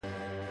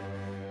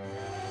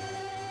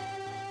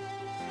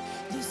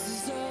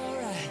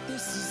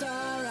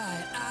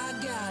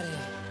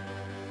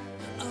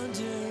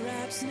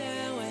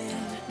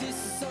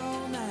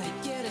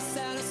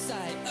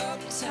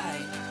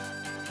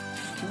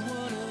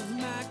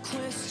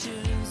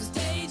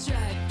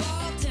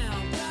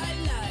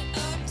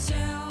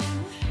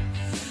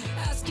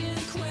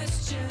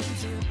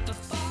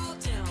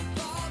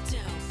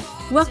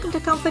Welcome to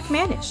Conflict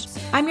Managed.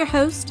 I'm your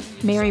host,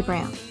 Mary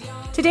Brown.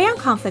 Today on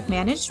Conflict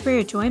Managed, we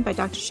are joined by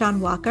Dr.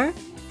 Sean Walker,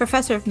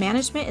 Professor of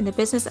Management in the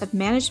Business of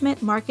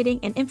Management, Marketing,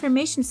 and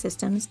Information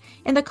Systems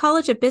in the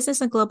College of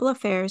Business and Global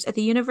Affairs at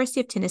the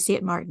University of Tennessee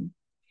at Martin.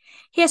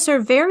 He has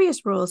served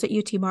various roles at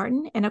UT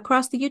Martin and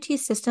across the UT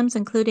systems,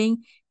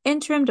 including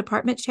interim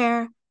department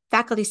chair,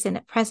 faculty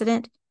senate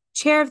president,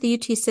 chair of the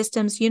UT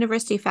Systems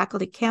University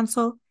Faculty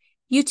Council,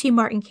 UT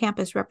Martin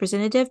campus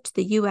representative to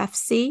the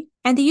UFC,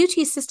 and the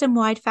UT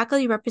system-wide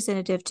faculty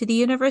representative to the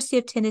University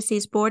of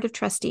Tennessee's Board of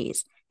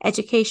Trustees,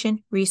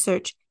 Education,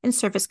 Research, and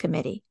Service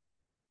Committee.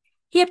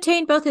 He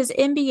obtained both his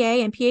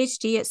MBA and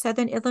PhD at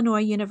Southern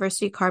Illinois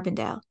University,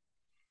 Carbondale.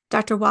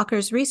 Dr.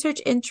 Walker's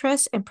research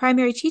interests and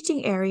primary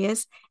teaching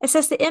areas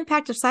assess the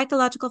impact of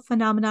psychological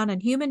phenomena on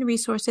human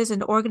resources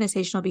and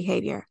organizational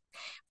behavior.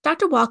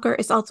 Dr. Walker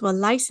is also a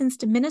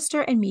licensed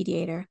minister and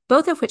mediator,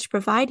 both of which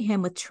provide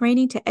him with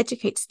training to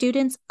educate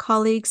students,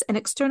 colleagues, and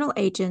external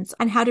agents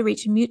on how to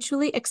reach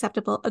mutually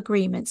acceptable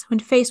agreements when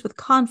faced with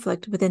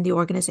conflict within the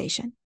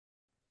organization.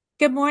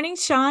 Good morning,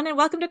 Sean, and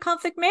welcome to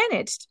Conflict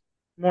Managed.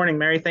 Morning,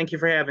 Mary. Thank you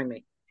for having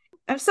me.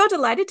 I'm so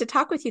delighted to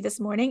talk with you this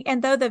morning.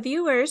 And though the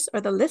viewers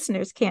or the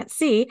listeners can't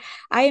see,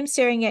 I am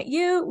staring at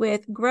you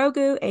with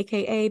Grogu,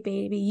 aka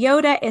Baby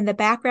Yoda, in the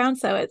background.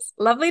 So it's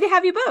lovely to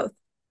have you both.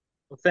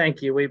 Well,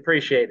 thank you. We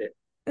appreciate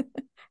it.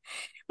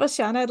 Well,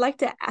 Sean, I'd like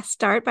to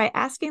start by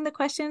asking the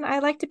question I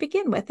like to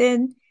begin with.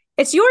 And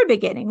it's your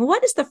beginning.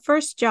 What is the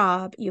first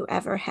job you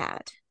ever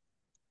had?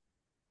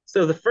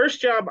 So the first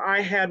job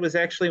I had was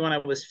actually when I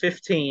was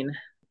 15.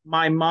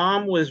 My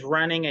mom was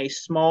running a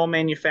small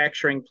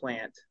manufacturing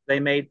plant. They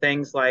made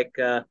things like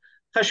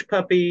hush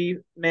puppy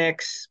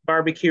mix,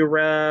 barbecue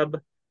rub,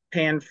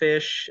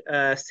 panfish,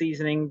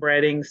 seasoning,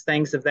 breadings,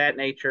 things of that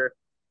nature.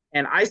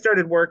 And I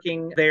started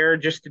working there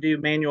just to do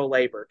manual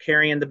labor,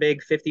 carrying the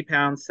big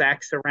 50-pound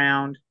sacks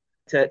around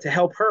to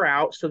help her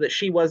out so that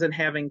she wasn't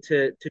having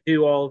to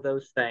do all of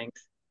those things.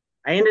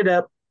 I ended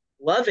up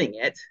loving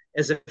it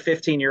as a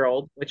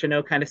 15-year-old, which I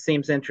know kind of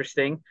seems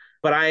interesting.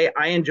 But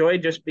I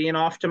enjoyed just being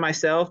off to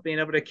myself, being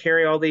able to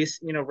carry all these,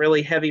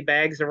 really heavy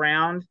bags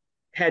around,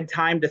 had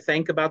time to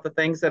think about the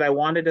things that I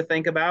wanted to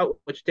think about,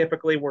 which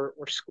typically were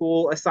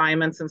school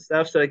assignments and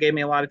stuff. So it gave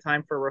me a lot of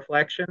time for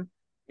reflection.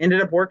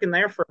 Ended up working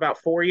there for about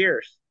 4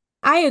 years.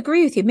 I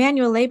agree with you.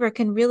 Manual labor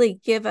can really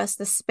give us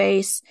the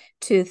space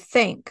to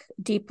think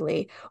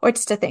deeply, or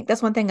just to think.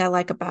 That's one thing I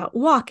like about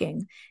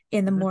walking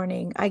in the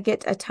morning. I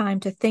get a time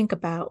to think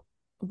about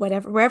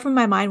wherever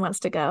my mind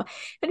wants to go.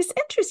 But it's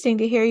interesting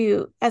to hear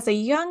you as a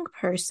young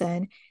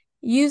person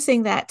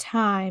using that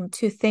time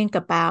to think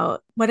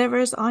about whatever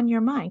is on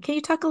your mind. Can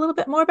you talk a little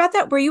bit more about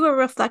that? Were you a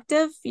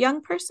reflective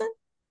young person?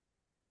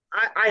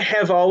 I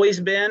have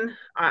always been.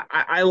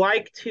 I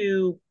like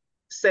to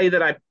say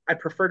that I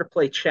prefer to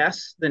play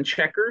chess than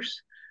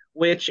checkers,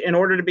 which in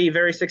order to be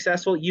very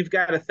successful, you've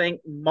got to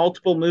think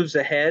multiple moves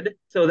ahead.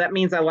 So that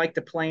means I like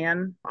to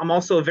plan. I'm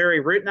also a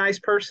very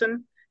routinized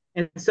person.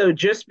 And so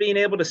just being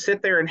able to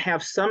sit there and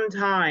have some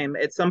time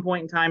at some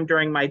point in time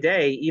during my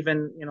day,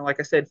 even, like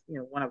I said,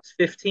 when I was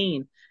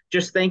 15,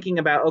 just thinking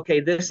about,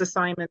 okay, this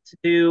assignment to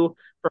do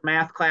for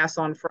math class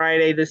on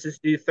Friday, this is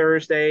due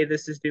Thursday,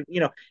 this is due,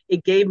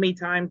 it gave me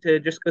time to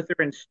just go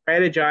through and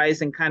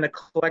strategize and kind of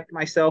collect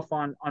myself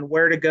on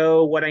where to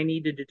go, what I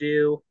needed to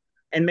do,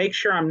 and make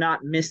sure I'm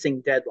not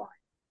missing deadlines.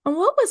 And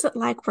what was it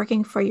like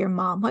working for your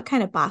mom? What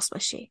kind of boss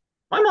was she?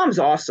 My mom's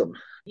awesome.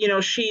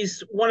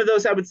 She's one of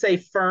those, I would say,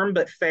 firm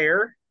but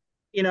fair.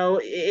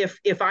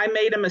 If I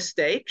made a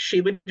mistake, she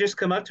would just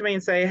come up to me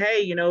and say,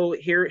 "Hey,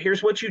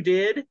 here's what you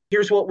did.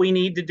 Here's what we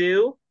need to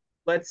do.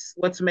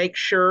 Let's make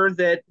sure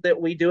that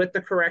we do it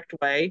the correct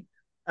way."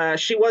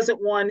 She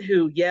wasn't one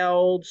who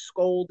yelled,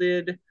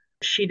 scolded.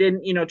 She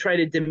didn't, try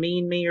to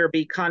demean me or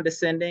be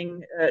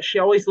condescending. She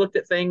always looked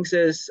at things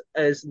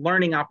as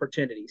learning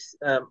opportunities.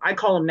 I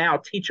call them now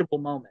teachable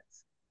moments.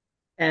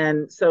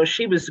 And so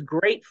she was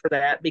great for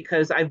that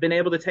because I've been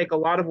able to take a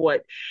lot of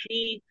what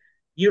she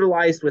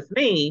utilized with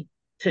me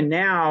to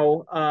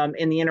now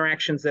in the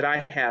interactions that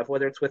I have,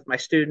 whether it's with my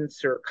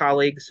students or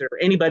colleagues or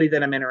anybody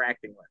that I'm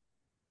interacting with.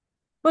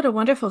 What a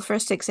wonderful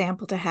first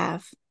example to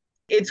have.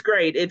 It's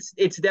great. It's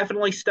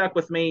definitely stuck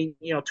with me,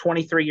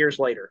 23 years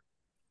later.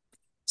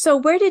 So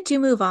where did you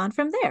move on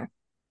from there?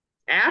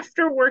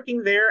 After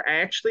working there,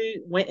 I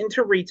actually went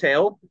into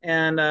retail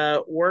and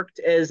worked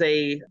as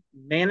a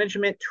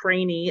management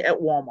trainee at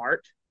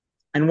Walmart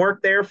and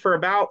worked there for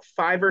about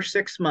 5 or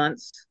 6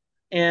 months.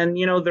 And,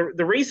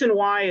 the reason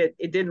why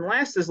it didn't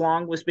last as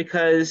long was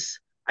because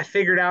I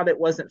figured out it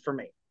wasn't for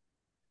me.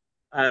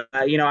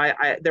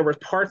 There were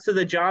parts of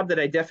the job that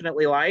I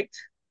definitely liked,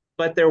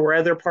 but there were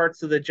other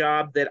parts of the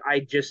job that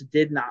I just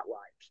did not like.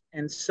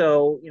 And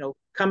so,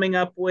 coming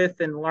up with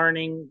and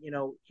learning,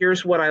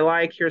 here's what I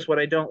like, here's what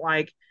I don't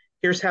like,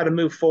 here's how to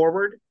move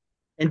forward,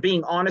 and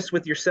being honest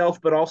with yourself,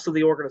 but also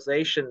the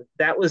organization.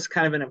 That was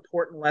kind of an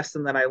important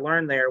lesson that I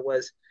learned there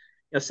was,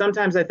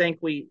 sometimes I think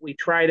we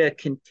try to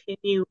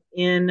continue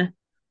in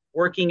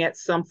working at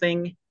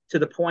something to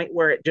the point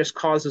where it just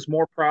causes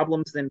more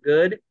problems than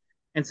good.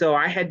 And so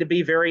I had to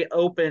be very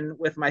open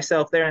with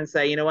myself there and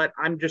say, you know what,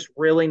 I'm just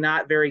really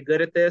not very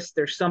good at this.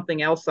 There's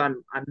something else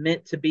I'm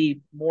meant to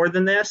be more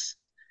than this.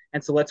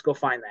 And so let's go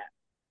find that.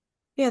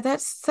 Yeah,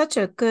 that's such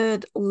a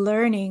good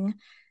learning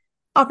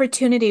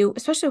opportunity,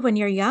 especially when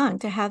you're young,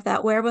 to have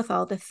that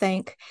wherewithal to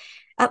think,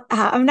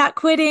 I'm not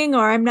quitting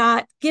or I'm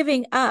not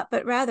giving up,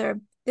 but rather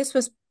this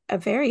was a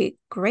very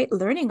great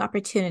learning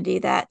opportunity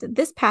that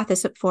this path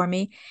isn't for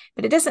me,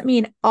 but it doesn't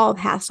mean all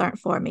paths aren't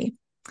for me.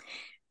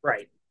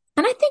 Right.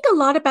 And I think a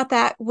lot about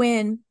that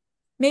when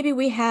maybe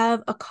we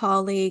have a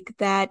colleague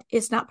that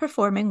is not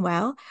performing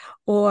well,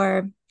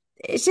 or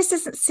it just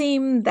doesn't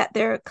seem that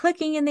they're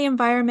clicking in the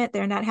environment.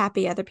 They're not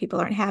happy. Other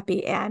people aren't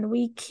happy. And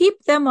we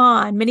keep them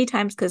on many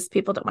times because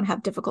people don't want to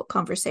have difficult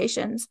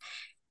conversations.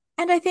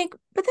 And I think,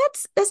 but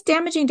that's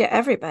damaging to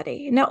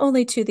everybody, not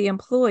only to the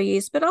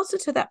employees, but also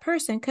to that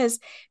person, because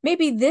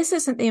maybe this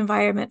isn't the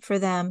environment for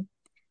them,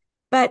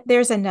 but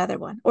there's another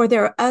one, or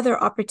there are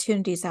other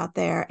opportunities out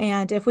there.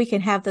 And if we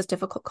can have those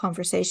difficult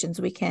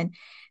conversations, we can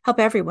help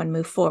everyone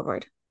move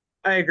forward.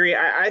 I agree.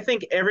 I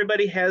think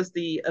everybody has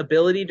the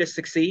ability to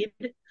succeed.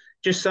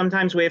 Just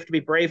sometimes we have to be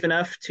brave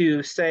enough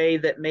to say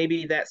that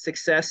maybe that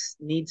success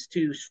needs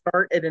to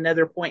start at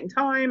another point in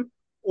time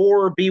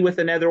or be with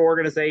another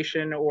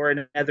organization or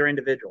another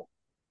individual.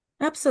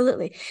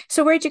 Absolutely.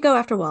 So where'd you go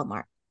after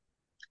Walmart?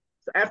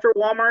 So after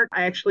Walmart,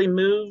 I actually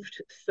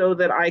moved so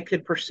that I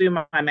could pursue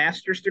my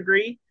master's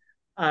degree.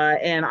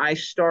 And I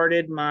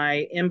started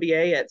my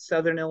MBA at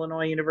Southern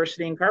Illinois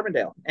University in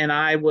Carbondale. And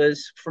I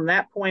was, from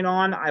that point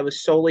on, I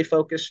was solely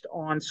focused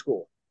on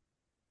school.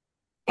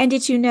 And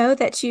did you know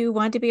that you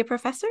wanted to be a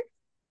professor?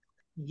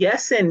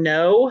 Yes and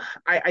no.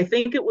 I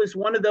think it was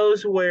one of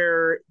those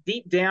where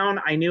deep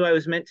down I knew I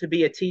was meant to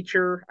be a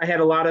teacher. I had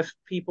a lot of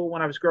people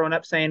when I was growing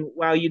up saying,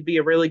 wow, you'd be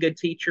a really good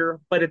teacher.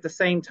 But at the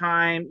same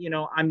time,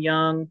 I'm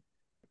young,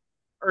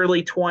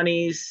 early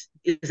 20s.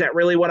 Is that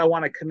really what I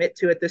want to commit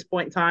to at this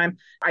point in time?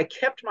 I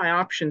kept my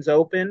options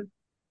open.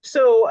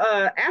 So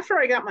after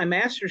I got my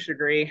master's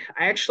degree,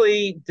 I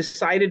actually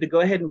decided to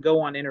go ahead and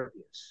go on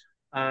interviews.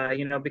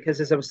 Because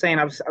as I was saying,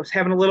 I was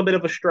having a little bit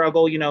of a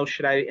struggle.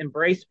 Should I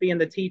embrace being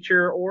the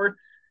teacher or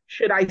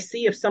should I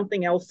see if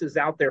something else is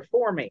out there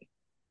for me?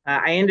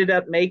 I ended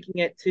up making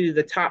it to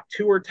the top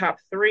two or top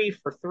three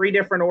for three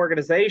different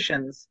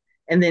organizations,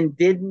 and then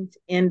didn't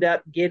end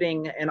up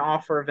getting an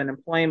offer of an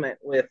employment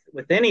with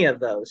any of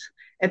those.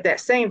 At that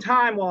same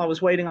time, while I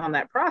was waiting on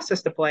that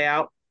process to play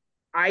out,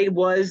 I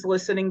was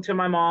listening to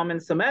my mom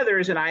and some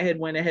others, and I had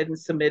went ahead and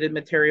submitted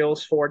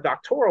materials for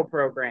doctoral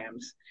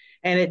programs.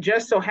 And it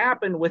just so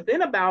happened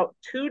within about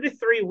 2 to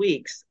 3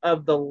 weeks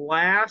of the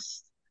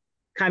last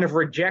kind of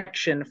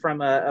rejection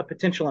from a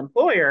potential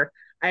employer,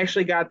 I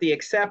actually got the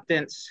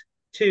acceptance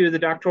to the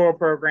doctoral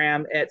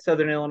program at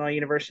Southern Illinois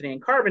University in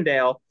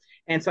Carbondale.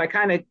 And so I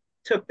kind of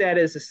took that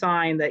as a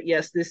sign that,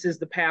 yes, this is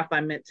the path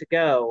I'm meant to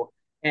go.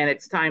 And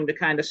it's time to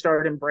kind of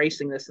start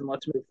embracing this and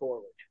let's move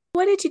forward.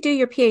 What did you do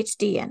your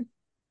PhD in?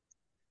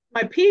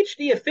 My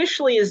PhD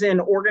officially is in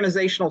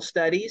organizational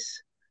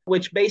studies,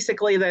 which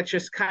basically that's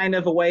just kind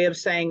of a way of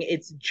saying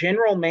it's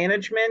general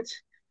management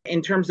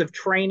in terms of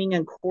training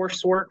and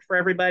coursework for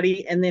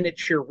everybody. And then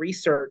it's your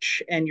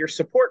research and your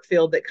support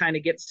field that kind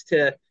of gets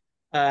to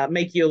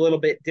make you a little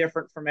bit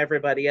different from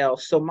everybody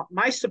else. So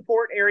my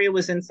support area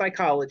was in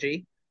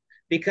psychology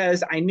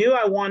because I knew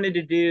I wanted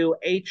to do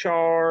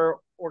HR,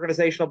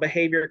 organizational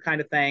behavior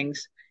kind of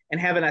things, and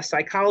having a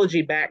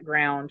psychology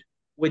background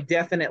would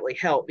definitely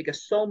help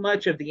because so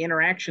much of the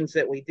interactions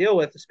that we deal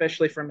with,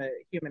 especially from a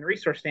human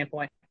resource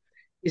standpoint,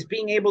 is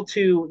being able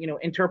to,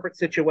 interpret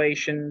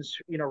situations,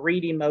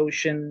 read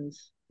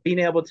emotions, being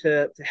able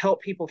to help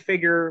people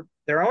figure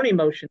their own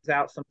emotions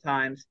out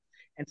sometimes.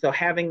 And so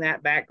having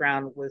that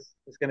background was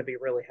going to be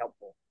really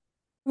helpful.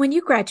 When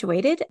you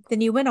graduated, then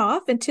you went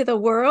off into the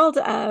world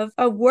of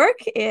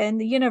work in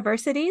the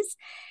universities.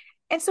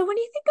 And so when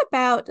you think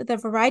about the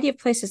variety of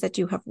places that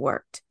you have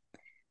worked,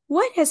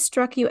 what has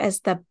struck you as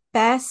the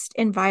best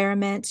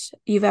environment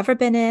you've ever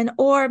been in,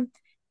 or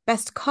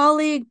best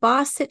colleague,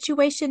 boss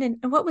situation?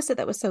 And what was it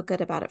that was so good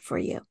about it for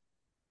you?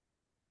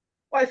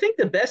 Well, I think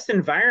the best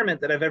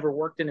environment that I've ever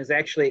worked in is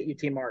actually at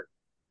UT Martin.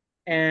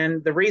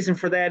 And the reason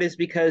for that is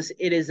because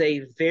it is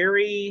a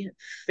very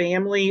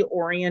family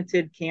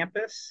oriented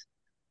campus.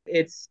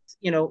 It's,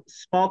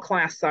 small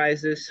class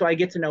sizes. So I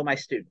get to know my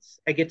students.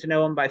 I get to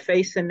know them by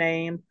face and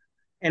name.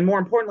 And more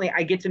importantly,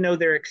 I get to know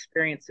their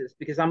experiences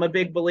because I'm a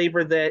big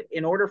believer that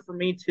in order for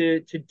me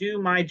to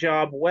do my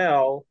job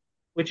well,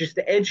 which is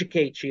to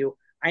educate you,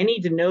 I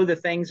need to know the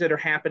things that are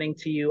happening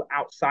to you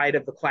outside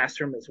of the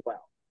classroom as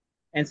well.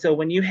 And so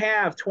when you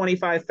have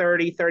 25,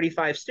 30,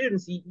 35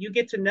 students, you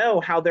get to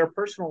know how their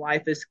personal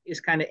life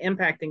is kind of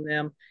impacting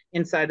them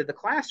inside of the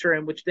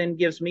classroom, which then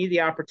gives me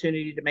the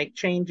opportunity to make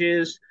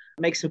changes,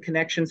 make some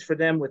connections for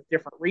them with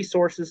different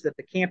resources that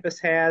the campus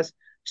has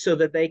so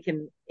that they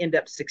can end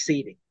up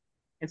succeeding.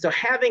 And so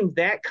having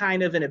that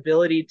kind of an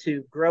ability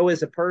to grow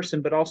as a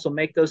person, but also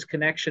make those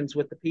connections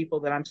with the people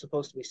that I'm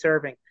supposed to be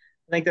serving,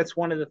 I think that's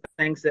one of the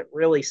things that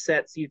really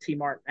sets UT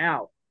Martin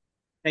out.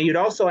 Now, you'd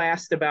also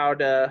asked about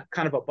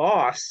kind of a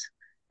boss.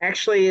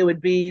 Actually, it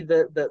would be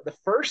the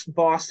first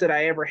boss that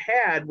I ever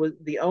had was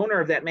the owner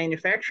of that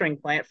manufacturing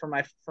plant for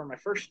my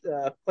first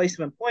place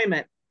of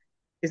employment.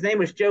 His name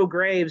was Joe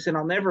Graves, and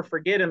I'll never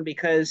forget him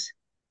because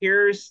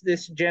here's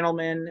this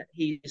gentleman.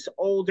 He's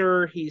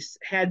older, he's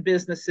had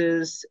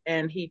businesses,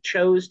 and he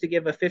chose to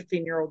give a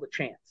 15-year-old a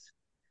chance.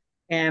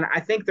 And I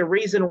think the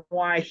reason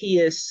why he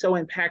is so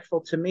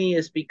impactful to me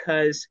is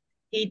because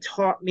he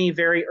taught me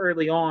very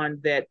early on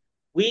that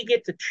we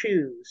get to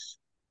choose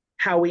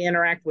how we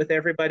interact with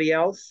everybody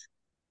else,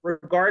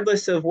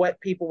 regardless of what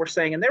people were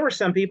saying. And there were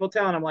some people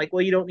telling him, like,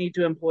 well, you don't need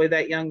to employ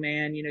that young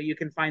man, you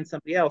can find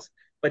somebody else.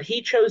 But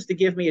he chose to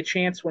give me a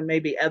chance when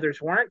maybe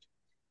others weren't.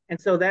 And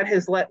so that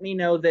has let me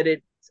know that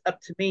it's up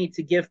to me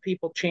to give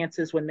people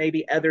chances when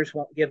maybe others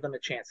won't give them a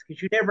chance,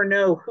 because you never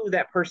know who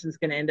that person's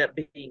going to end up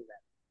being then.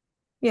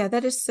 Yeah,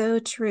 that is so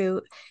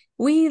true.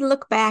 We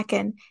look back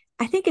and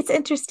I think it's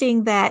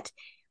interesting that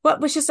what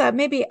was just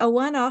maybe a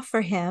one-off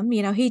for him,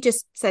 he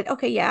just said,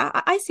 okay, yeah,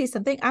 I see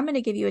something. I'm going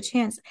to give you a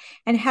chance.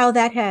 And how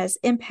that has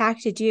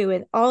impacted you.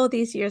 And all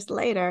these years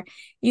later,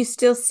 you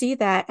still see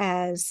that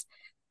as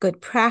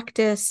good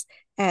practice,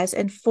 as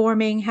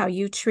informing how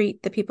you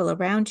treat the people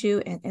around you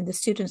and the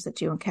students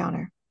that you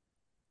encounter.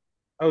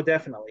 Oh,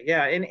 definitely.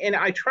 Yeah. And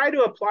I try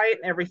to apply it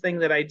in everything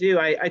that I do.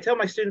 I tell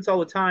my students all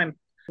the time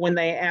when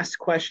they ask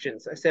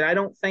questions, I said, I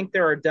don't think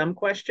there are dumb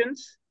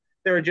questions.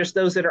 There are just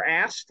those that are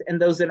asked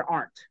and those that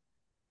aren't.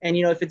 And,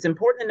 if it's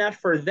important enough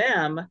for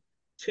them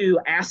to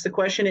ask the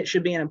question, it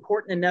should be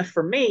important enough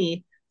for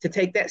me to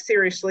take that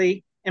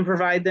seriously and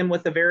provide them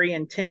with a very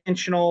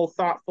intentional,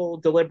 thoughtful,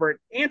 deliberate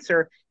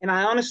answer. And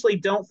I honestly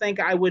don't think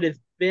I would have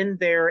been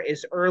there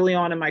as early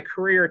on in my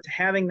career to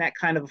having that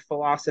kind of a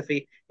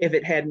philosophy if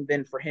it hadn't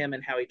been for him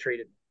and how he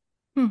treated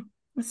me.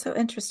 That's so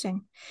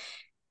interesting.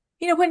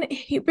 When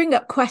you bring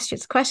up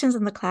questions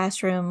in the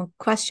classroom,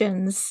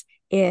 questions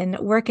in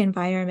work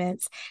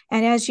environments,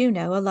 and as you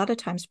know, a lot of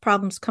times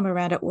problems come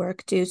around at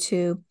work due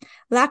to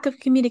lack of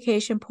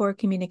communication, poor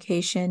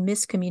communication,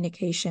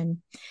 miscommunication,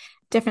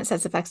 different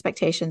sets of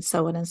expectations,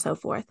 so on and so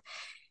forth.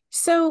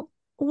 So,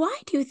 why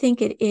do you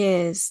think it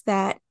is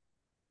that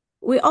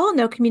we all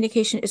know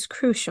communication is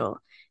crucial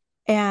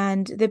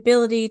and the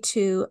ability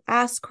to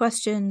ask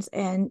questions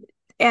and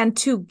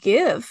to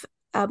give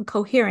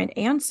coherent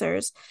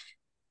answers?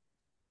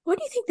 What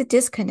do you think the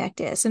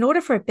disconnect is? In order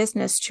for a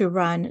business to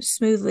run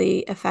smoothly,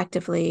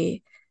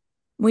 effectively,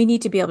 we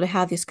need to be able to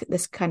have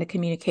this kind of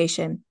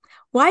communication.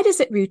 Why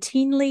does it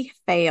routinely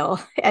fail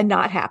and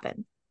not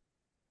happen?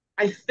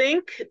 I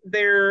think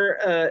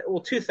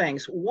well, two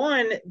things.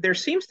 One, there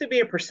seems to be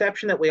a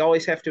perception that we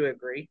always have to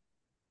agree.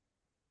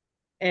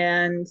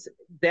 And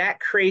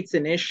that creates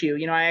an issue.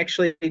 I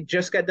actually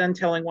just got done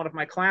telling one of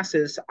my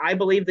classes, I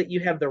believe that you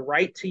have the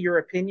right to your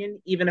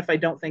opinion, even if I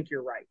don't think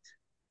you're right.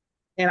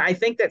 And I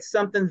think that's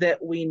something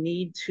that we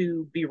need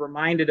to be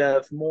reminded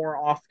of more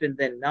often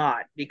than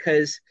not,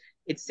 because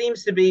it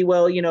seems to be,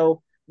 well,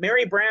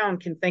 Mary Brown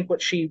can think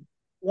what she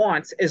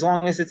wants as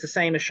long as it's the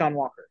same as Sean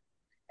Walker.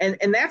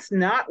 And that's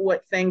not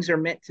what things are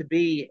meant to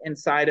be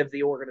inside of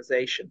the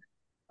organization,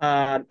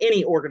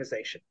 any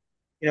organization.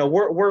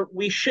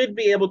 We should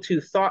be able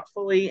to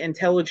thoughtfully,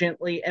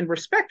 intelligently, and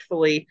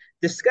respectfully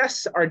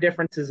discuss our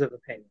differences of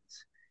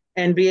opinions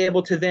and be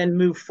able to then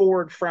move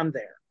forward from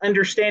there,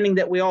 understanding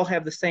that we all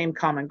have the same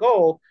common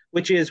goal,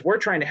 which is we're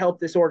trying to help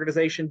this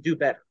organization do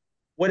better,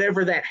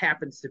 whatever that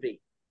happens to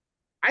be.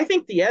 I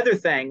think the other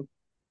thing,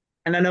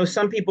 and I know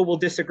some people will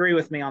disagree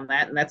with me on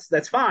that, and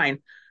that's fine,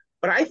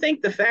 but I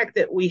think the fact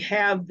that we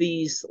have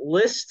these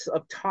lists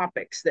of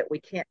topics that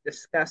we can't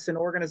discuss in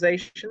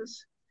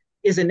organizations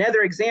is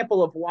another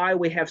example of why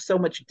we have so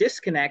much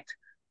disconnect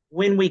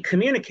when we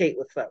communicate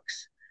with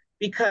folks.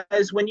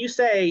 Because when you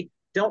say,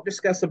 don't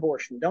discuss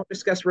abortion, don't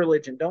discuss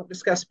religion, don't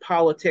discuss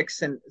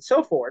politics, and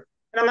so forth,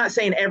 and I'm not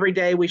saying every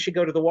day we should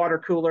go to the water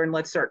cooler and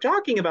let's start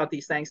talking about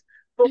these things,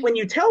 but when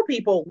you tell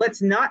people,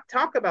 let's not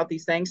talk about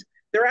these things,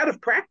 they're out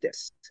of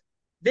practice.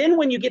 Then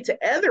when you get to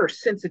other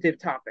sensitive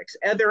topics,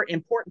 other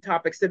important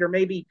topics that are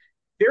maybe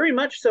very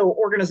much so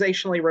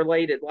organizationally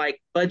related,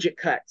 like budget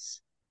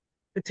cuts,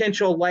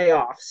 potential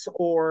layoffs,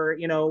 or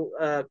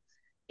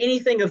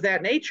anything of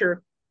that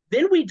nature,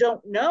 then we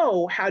don't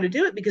know how to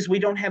do it because we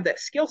don't have that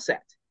skill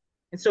set.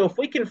 And so if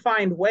we can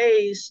find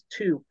ways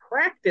to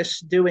practice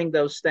doing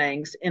those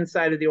things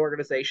inside of the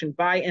organization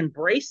by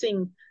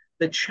embracing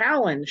the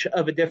challenge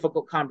of a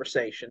difficult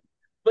conversation,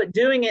 but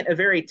doing it a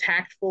very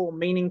tactful,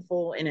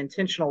 meaningful, and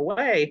intentional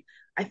way,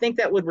 I think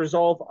that would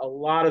resolve a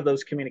lot of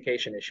those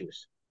communication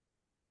issues.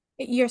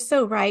 You're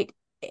so right.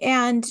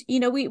 And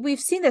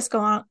we've seen this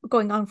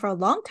going on for a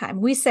long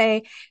time. We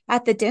say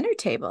at the dinner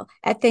table,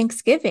 at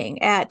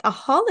Thanksgiving, at a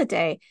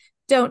holiday,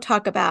 don't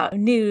talk about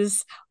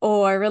news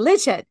or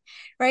religion,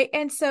 right?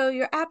 And so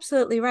you're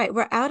absolutely right.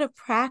 We're out of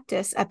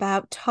practice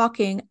about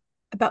talking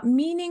about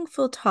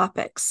meaningful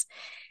topics.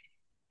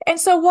 And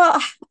so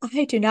while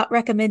I do not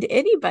recommend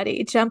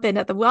anybody jump in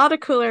at the water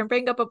cooler and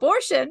bring up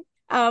abortion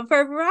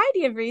for a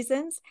variety of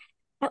reasons,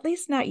 At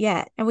least not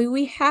yet. And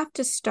we have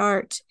to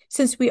start,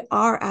 since we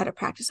are out of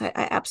practice. I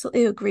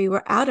absolutely agree.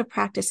 We're out of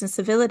practice, and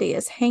civility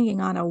is hanging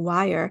on a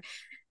wire,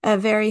 a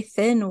very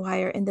thin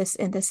wire in this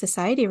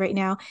society right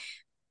now.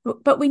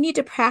 But we need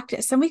to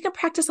practice, and we can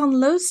practice on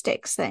low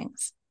stakes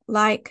things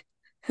like,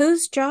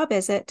 whose job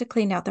is it to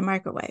clean out the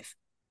microwave?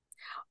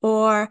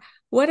 Or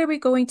what are we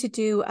going to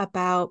do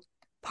about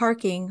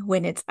parking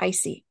when it's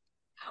icy?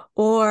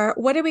 Or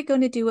what are we going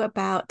to do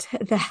about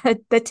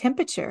the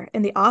temperature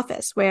in the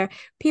office where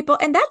people,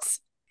 and that's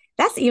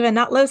even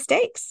not low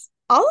stakes.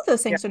 All of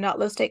those Yeah. things are not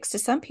low stakes to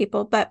some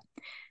people, but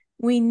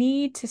we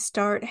need to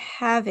start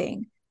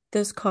having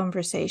those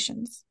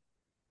conversations.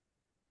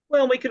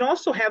 Well, we can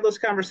also have those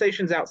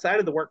conversations outside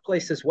of the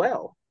workplace as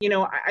well.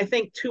 I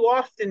think too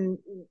often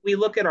we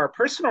look at our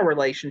personal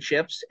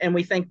relationships and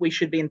we think we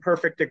should be in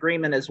perfect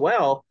agreement as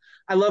well.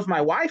 I love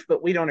my wife,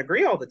 but we don't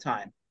agree all the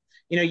time.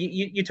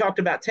 You talked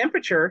about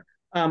temperature.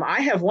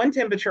 I have one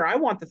temperature I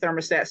want the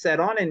thermostat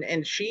set on,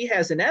 and she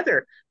has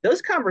another.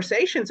 Those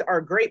conversations are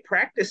great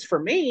practice for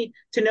me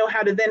to know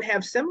how to then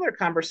have similar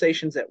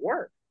conversations at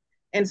work.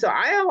 And so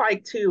I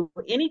like to,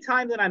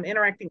 anytime that I'm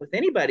interacting with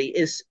anybody,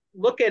 is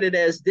look at it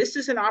as this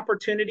is an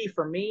opportunity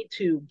for me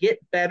to get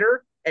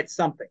better at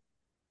something.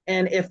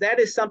 And if that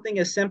is something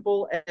as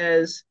simple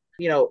as,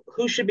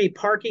 who should be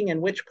parking in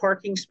which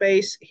parking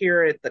space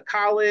here at the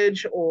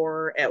college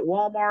or at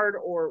Walmart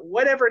or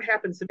whatever it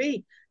happens to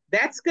be,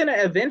 that's going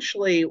to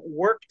eventually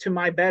work to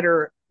my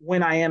better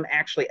when I am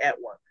actually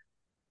at work.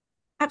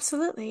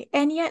 Absolutely.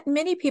 And yet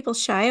many people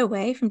shy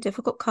away from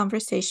difficult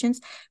conversations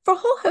for a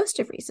whole host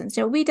of reasons.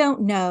 We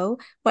don't know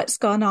what's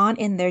gone on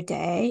in their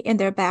day, in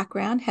their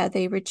background, how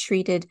they were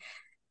treated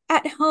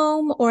at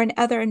home or in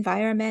other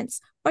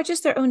environments, or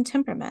just their own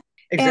temperament.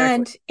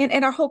 Exactly.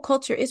 And our whole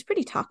culture is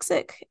pretty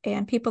toxic,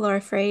 and people are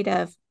afraid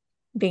of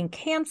being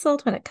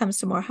canceled when it comes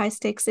to more high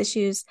stakes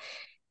issues,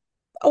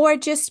 or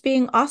just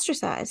being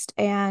ostracized.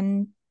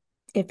 And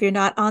if you're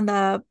not on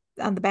the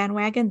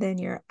bandwagon, then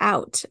you're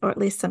out, or at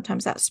least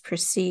sometimes that's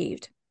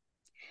perceived.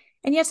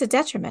 And yes, a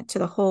detriment to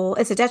the whole,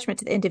 it's a detriment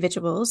to the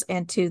individuals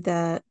and to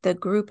the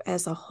group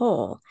as a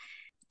whole.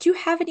 Do you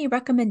have any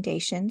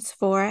recommendations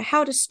for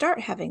how to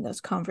start having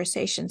those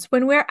conversations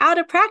when we're out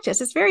of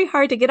practice? It's very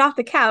hard to get off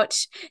the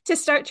couch to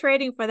start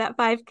training for that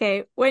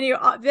 5K when you've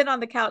been on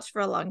the couch for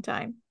a long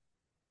time.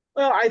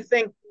 Well, I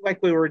think,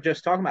 like we were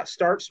just talking about,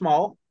 start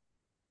small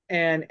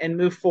and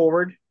move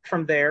forward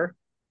from there.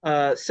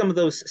 Some of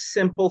those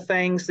simple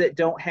things that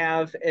don't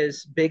have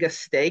as big a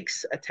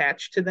stakes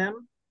attached to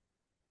them.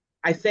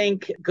 I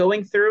think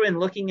going through and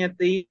looking at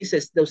these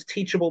as those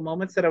teachable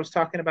moments that I was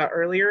talking about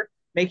earlier,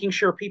 making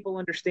sure people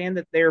understand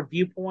that their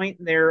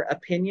viewpoint, their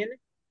opinion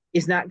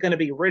is not going to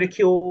be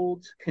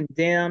ridiculed,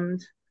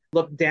 condemned,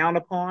 looked down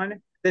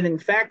upon. That in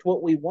fact,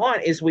 what we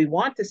want is we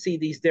want to see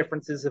these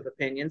differences of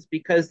opinions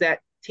because that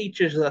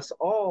teaches us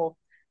all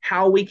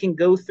how we can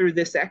go through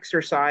this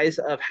exercise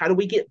of how do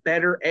we get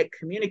better at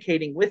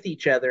communicating with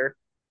each other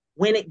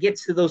when it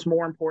gets to those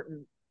more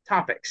important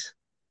topics.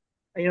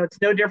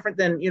 It's no different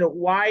than,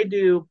 why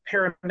do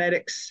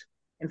paramedics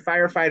and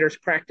firefighters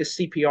practice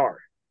CPR?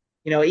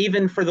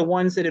 Even for the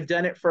ones that have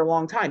done it for a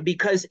long time,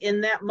 because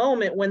in that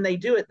moment when they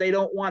do it, they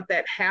don't want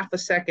that half a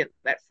second,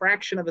 that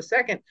fraction of a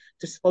second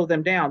to slow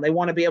them down. They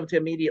want to be able to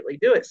immediately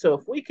do it. So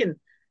if we can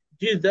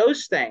do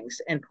those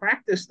things and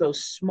practice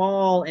those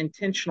small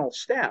intentional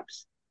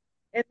steps,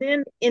 and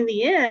then in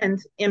the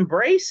end,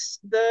 embrace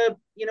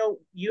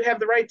you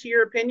have the right to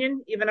your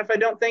opinion, even if I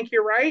don't think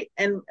you're right,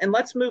 and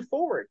let's move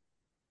forward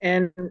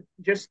and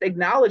just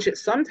acknowledge that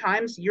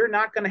sometimes you're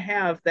not going to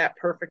have that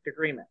perfect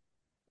agreement.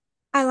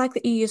 I like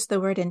that you use the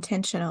word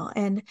intentional,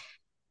 and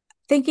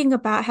thinking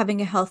about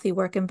having a healthy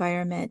work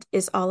environment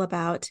is all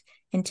about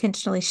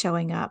intentionally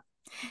showing up,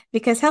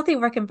 because healthy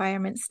work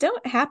environments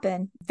don't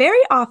happen very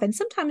often.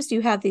 Sometimes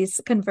you have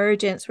these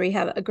convergence where you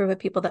have a group of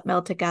people that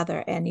meld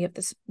together and you have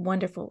this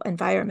wonderful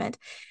environment.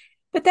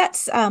 But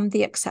that's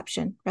the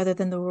exception rather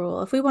than the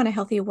rule. If we want a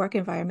healthy work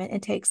environment,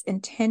 it takes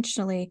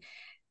intentionally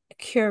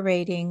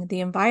curating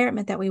the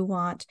environment that we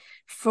want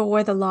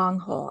for the long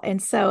haul.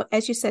 And so,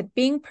 as you said,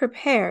 being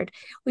prepared,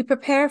 we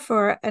prepare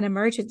for an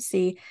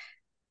emergency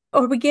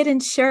or we get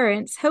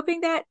insurance,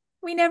 hoping that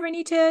we never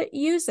need to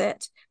use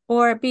it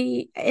or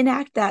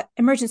enact that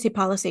emergency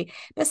policy.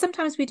 But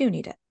sometimes we do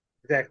need it.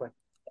 Exactly.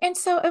 And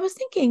so I was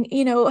thinking,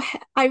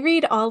 I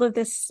read all of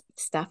this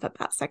stuff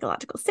about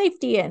psychological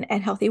safety and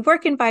healthy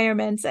work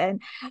environments.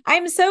 And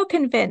I'm so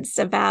convinced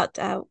about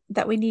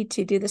that we need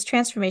to do this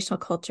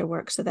transformational culture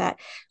work so that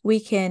we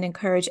can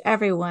encourage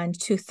everyone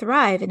to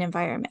thrive in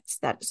environments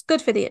that is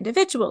good for the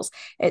individuals.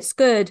 It's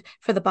good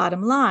for the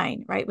bottom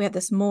line, right? We have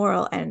this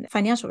moral and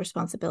financial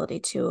responsibility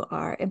to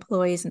our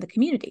employees and the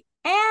community.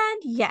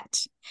 And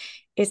yet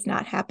it's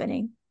not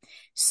happening.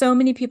 So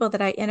many people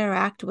that I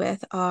interact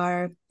with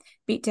are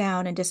beat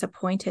down and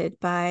disappointed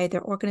by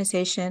their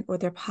organization or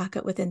their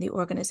pocket within the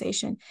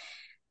organization.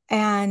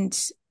 And,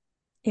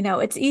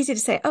 it's easy to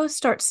say, oh,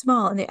 start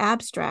small in the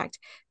abstract.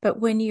 But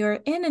when you're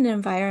in an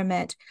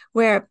environment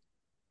where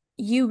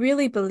you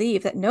really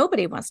believe that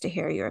nobody wants to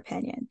hear your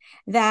opinion,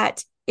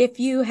 that if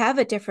you have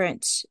a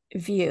different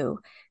view,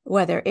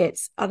 whether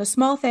it's on a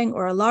small thing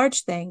or a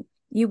large thing,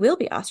 you will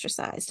be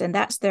ostracized, and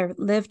that's their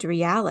lived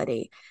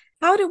reality.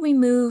 How do we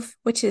move,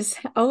 which is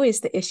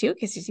always the issue,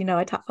 because as you know,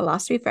 I taught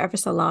philosophy for ever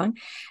so long,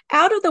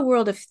 out of the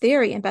world of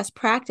theory and best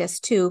practice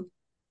to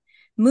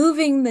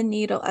moving the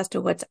needle as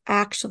to what's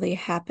actually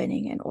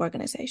happening in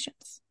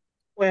organizations?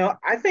 Well,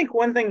 I think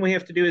one thing we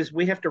have to do is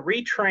we have to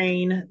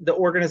retrain the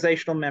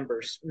organizational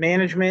members,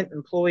 management,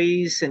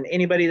 employees, and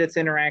anybody that's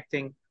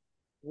interacting,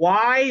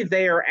 why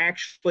they are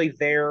actually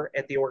there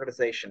at the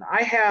organization.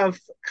 I have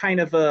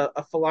kind of a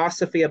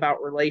philosophy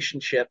about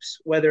relationships,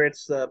 whether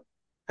it's the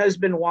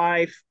husband,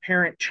 wife,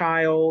 parent,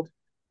 child,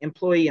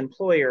 employee,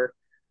 employer.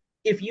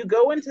 If you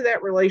go into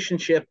that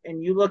relationship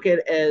and you look at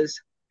it as,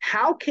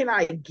 how can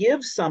I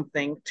give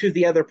something to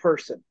the other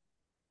person?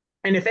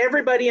 And if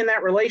everybody in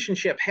that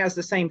relationship has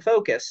the same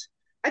focus,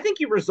 I think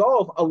you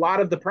resolve a lot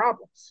of the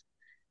problems.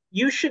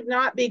 You should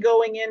not be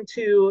going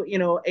into,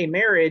 a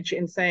marriage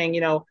and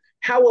saying,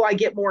 how will I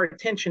get more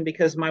attention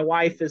because my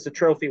wife is a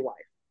trophy wife?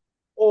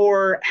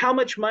 Or how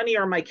much money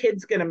are my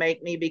kids going to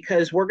make me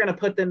because we're going to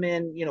put them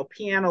in,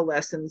 piano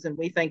lessons and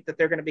we think that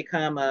they're going to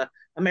become a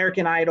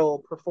American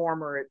Idol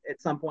performer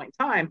at some point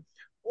in time.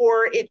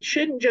 Or it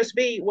shouldn't just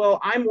be, well,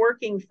 I'm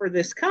working for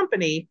this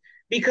company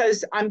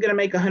because I'm going to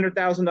make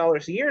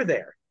 $100,000 a year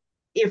there.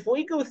 If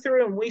we go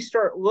through and we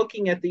start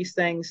looking at these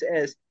things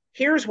as,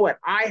 here's what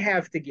I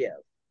have to give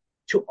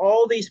to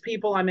all these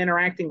people I'm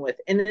interacting with,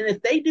 and then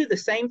if they do the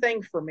same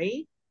thing for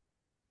me,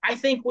 I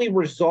think we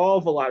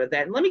resolve a lot of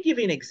that. And let me give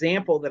you an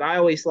example that I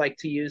always like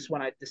to use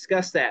when I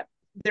discuss that.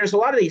 There's a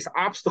lot of these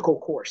obstacle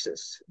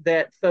courses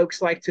that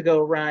folks like to go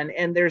run.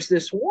 And there's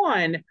this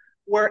one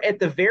where at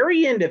the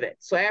very end of it,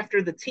 so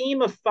after the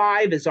team of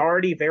 5 is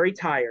already very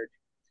tired,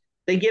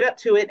 they get up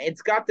to it and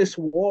it's got this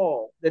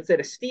wall that's at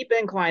a steep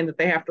incline that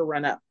they have to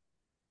run up.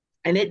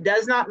 And it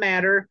does not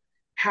matter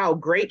how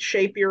great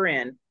shape you're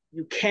in,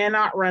 you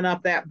cannot run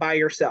up that by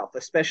yourself,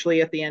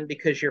 especially at the end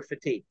because you're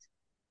fatigued.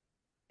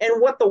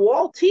 And what the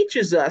wall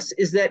teaches us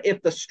is that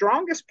if the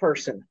strongest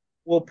person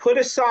will put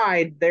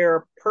aside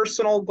their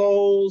personal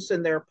goals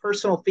and their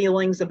personal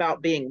feelings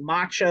about being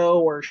macho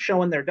or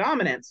showing their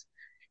dominance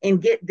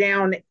and get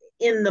down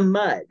in the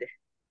mud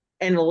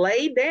and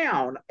lay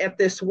down at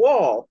this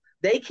wall,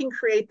 they can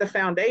create the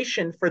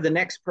foundation for the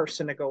next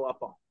person to go up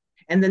on.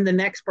 And then the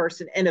next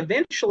person. And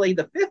eventually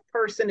the 5th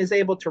person is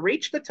able to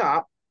reach the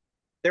top.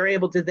 They're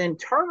able to then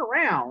turn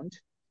around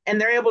and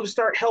they're able to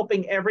start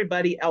helping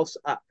everybody else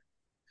up.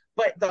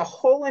 But the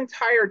whole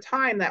entire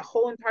time, that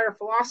whole entire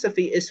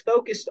philosophy is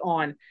focused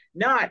on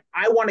not,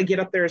 I want to get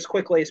up there as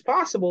quickly as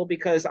possible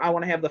because I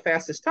want to have the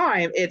fastest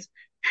time. It's,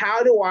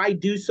 how do I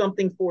do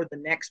something for the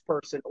next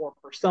person or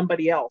for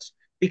somebody else?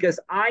 Because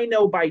I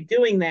know by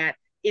doing that,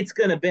 it's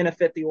going to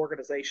benefit the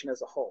organization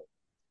as a whole.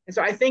 And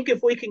so I think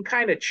if we can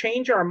kind of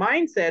change our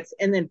mindsets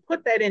and then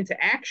put that into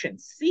action,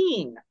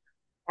 seeing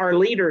our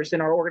leaders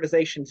in our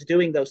organizations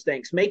doing those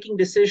things, making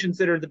decisions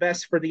that are the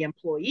best for the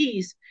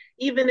employees,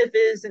 even if it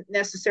isn't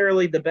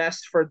necessarily the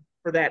best for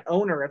that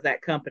owner of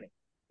that company.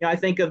 I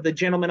think of the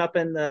gentleman up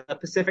in the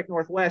Pacific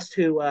Northwest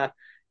who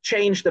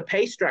changed the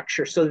pay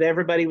structure so that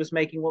everybody was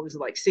making, what was it,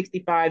 like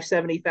 $65,000,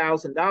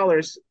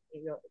 $70,000,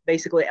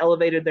 basically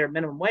elevated their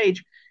minimum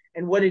wage.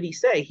 And what did he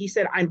say? He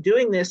said, I'm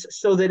doing this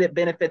so that it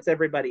benefits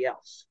everybody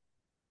else.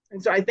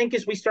 And so I think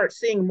as we start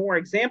seeing more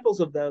examples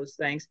of those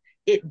things,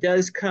 it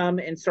does come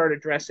and start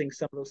addressing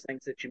some of those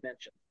things that you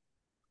mentioned.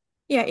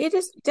 Yeah, it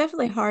is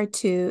definitely hard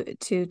to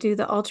do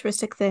the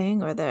altruistic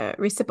thing or the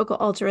reciprocal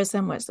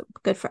altruism, was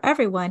good for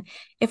everyone,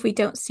 if we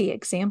don't see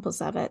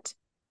examples of it.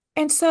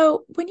 And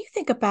so when you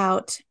think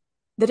about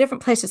the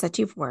different places that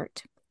you've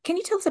worked, can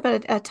you tell us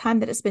about a time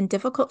that has been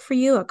difficult for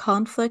you, a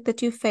conflict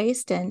that you've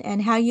faced,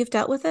 and how you've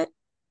dealt with it?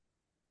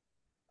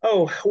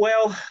 Oh,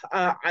 well,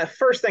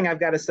 first thing I've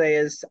got to say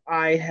is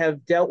I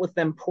have dealt with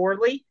them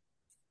poorly.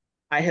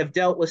 I have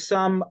dealt with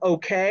some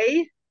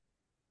okay.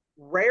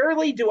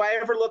 Rarely do I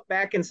ever look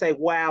back and say,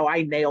 wow,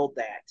 I nailed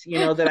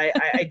that, that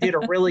I did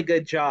a really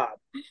good job.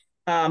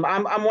 I'm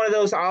one of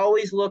those, I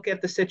always look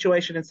at the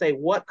situation and say,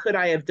 what could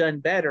I have done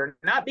better?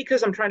 Not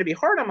because I'm trying to be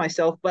hard on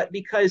myself, but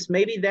because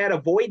maybe that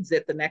avoids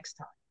it the next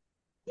time.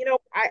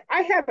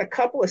 I had a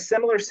couple of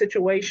similar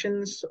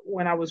situations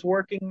when I was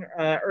working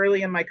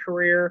early in my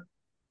career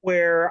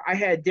where I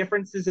had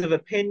differences of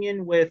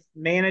opinion with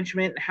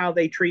management and how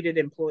they treated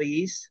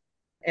employees.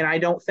 And I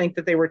don't think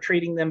that they were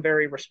treating them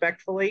very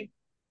respectfully.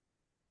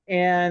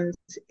 And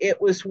it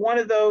was one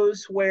of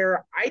those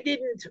where I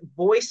didn't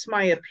voice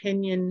my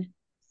opinion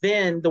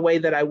then the way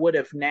that I would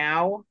have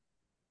now.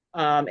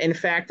 In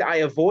fact, I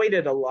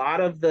avoided a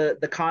lot of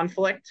the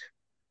conflict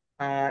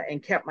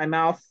and kept my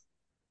mouth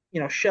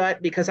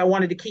shut because I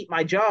wanted to keep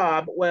my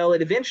job. Well,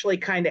 it eventually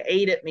kind of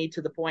ate at me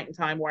to the point in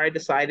time where I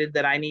decided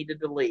that I needed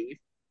to leave.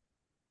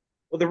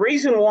 Well, the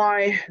reason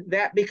why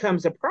that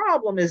becomes a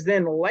problem is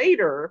then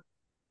later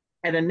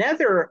at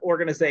another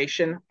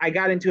organization, I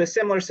got into a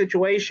similar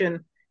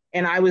situation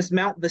and I was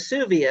Mount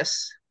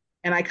Vesuvius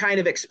and I kind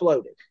of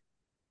exploded.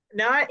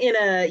 Not in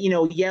a,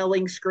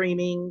 yelling,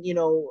 screaming,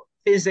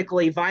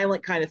 physically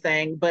violent kind of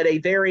thing, but a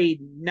very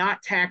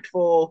not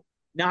tactful,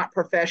 not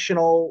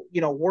professional,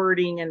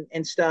 wording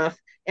and stuff.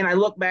 And I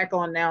look back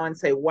on now and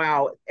say,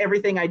 wow,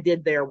 everything I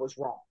did there was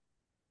wrong.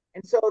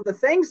 And so the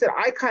things that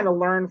I kind of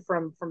learned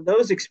from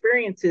those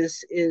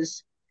experiences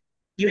is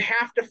you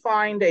have to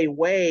find a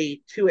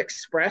way to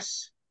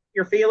express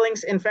your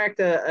feelings. In fact,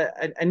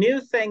 a new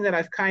thing that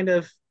I've kind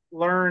of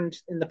learned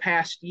in the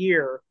past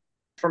year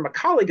from a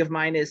colleague of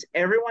mine is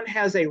everyone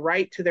has a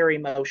right to their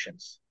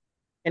emotions.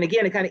 And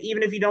again, it kind of,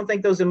 even if you don't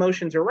think those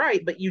emotions are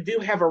right, but you do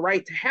have a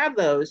right to have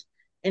those.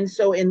 And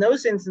so in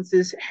those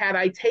instances, had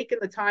I taken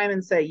the time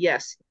and say,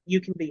 yes, you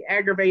can be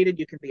aggravated,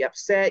 you can be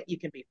upset, you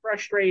can be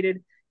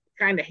frustrated,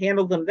 kind of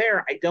handle them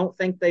there, I don't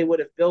think they would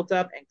have built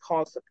up and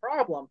caused the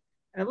problem.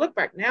 And I look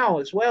back now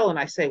as well and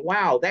I say,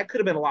 wow, that could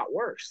have been a lot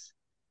worse,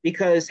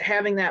 because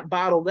having that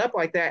bottled up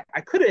like that,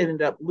 I could have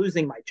ended up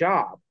losing my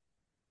job.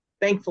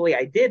 Thankfully,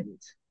 I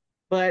didn't.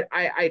 But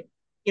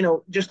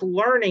just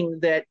learning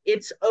that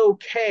it's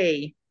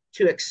okay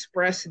to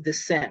express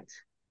dissent.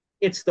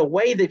 It's the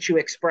way that you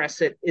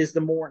express it is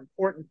the more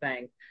important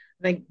thing.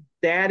 I think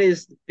that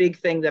is the big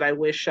thing that I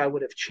wish I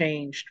would have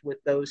changed with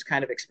those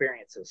kind of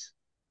experiences.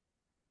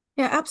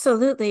 Yeah,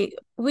 absolutely.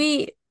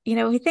 We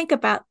think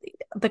about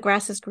the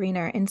grass is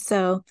greener. And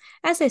so,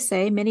 as I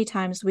say, many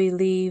times we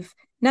leave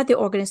not the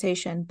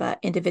organization, but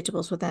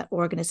individuals with that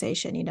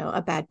organization,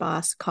 a bad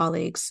boss,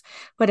 colleagues,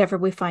 whatever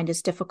we find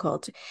is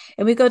difficult.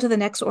 And we go to the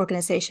next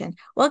organization.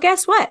 Well,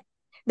 guess what?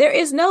 There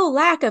is no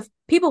lack of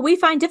people we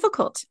find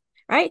difficult,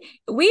 right?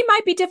 We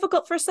might be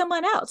difficult for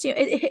someone else.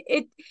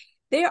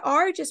 There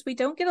are just, we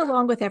don't get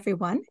along with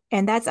everyone,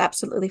 and that's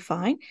absolutely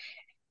fine.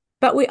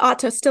 But we ought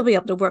to still be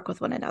able to work with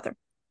one another.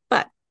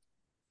 But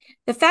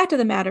the fact of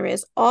the matter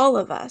is, all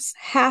of us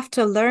have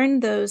to learn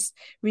those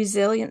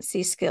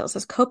resiliency skills,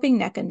 those coping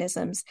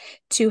mechanisms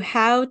to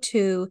how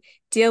to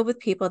deal with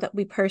people that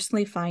we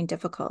personally find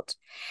difficult.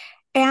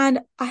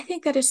 And I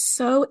think that is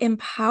so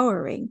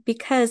empowering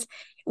because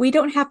we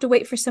don't have to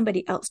wait for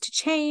somebody else to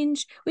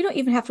change. We don't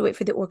even have to wait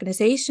for the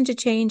organization to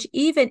change,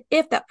 even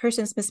if that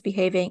person's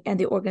misbehaving and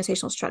the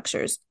organizational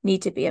structures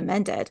need to be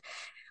amended.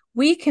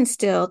 We can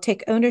still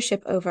take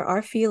ownership over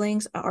our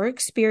feelings, our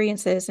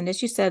experiences, and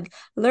as you said,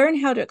 learn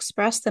how to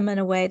express them in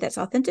a way that's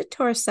authentic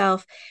to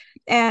ourselves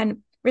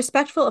and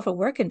respectful of a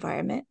work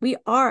environment. We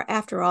are,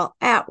 after all,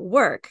 at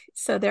work.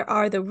 So there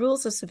are the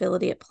rules of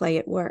civility at play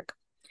at work,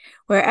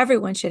 where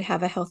everyone should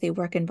have a healthy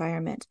work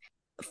environment.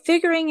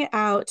 Figuring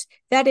out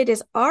that it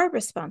is our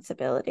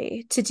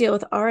responsibility to deal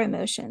with our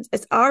emotions.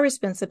 It's our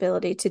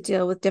responsibility to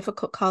deal with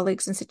difficult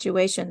colleagues and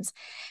situations,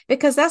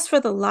 because that's for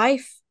the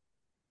life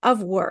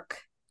of work.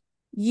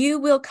 You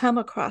will come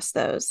across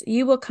those.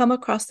 You will come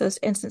across those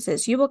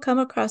instances. You will come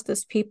across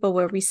those people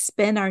where we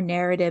spin our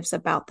narratives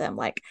about them,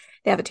 like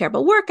they have a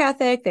terrible work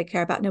ethic, they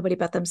care about nobody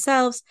but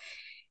themselves.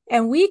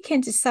 And we can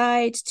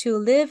decide to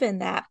live in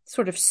that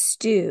sort of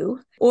stew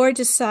or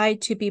decide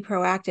to be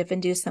proactive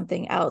and do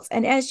something else.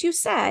 And as you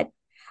said,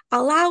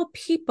 allow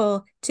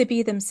people to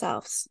be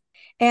themselves.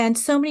 And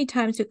so many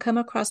times we come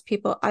across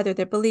people, either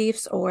their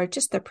beliefs or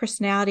just their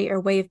personality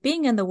or way of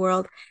being in the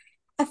world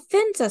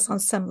offends us on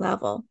some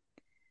level.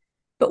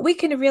 But we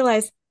can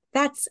realize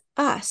that's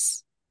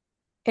us.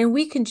 And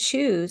we can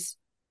choose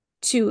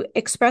to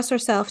express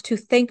ourselves, to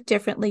think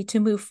differently, to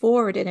move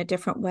forward in a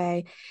different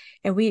way.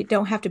 And we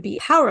don't have to be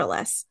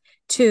powerless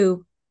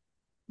to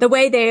the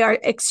way they are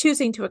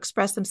choosing to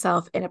express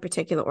themselves in a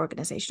particular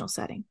organizational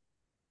setting.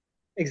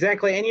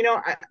 Exactly. And,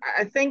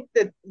 I think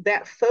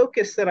that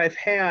focus that I've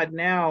had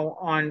now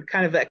on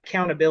kind of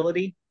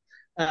accountability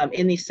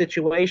in these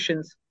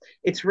situations,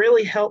 it's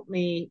really helped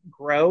me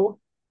grow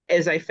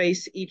as I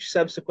face each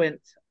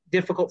subsequent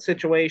difficult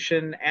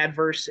situation,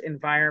 adverse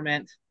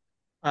environment,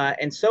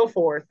 and so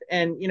forth.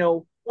 And,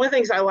 one of the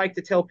things I like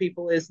to tell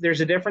people is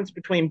there's a difference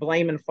between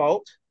blame and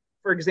fault.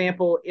 For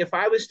example, if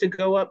I was to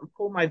go up and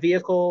pull my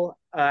vehicle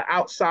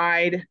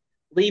outside,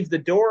 leave the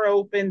door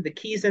open, the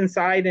keys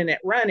inside, and it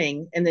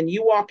running, and then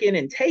you walk in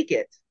and take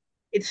it,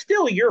 it's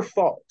still your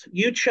fault.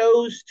 You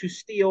chose to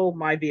steal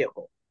my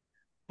vehicle.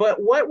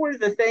 But what were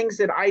the things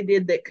that I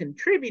did that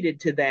contributed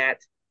to that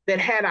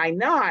had I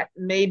not,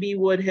 maybe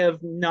would have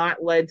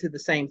not led to the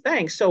same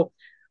thing? So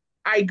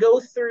I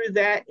go through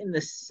that in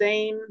the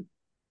same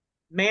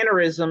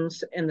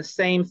mannerisms and the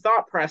same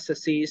thought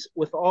processes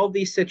with all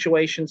these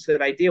situations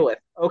that I deal with.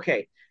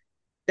 Okay,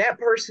 that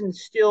person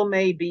still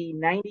may be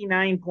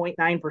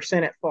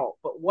 99.9% at fault,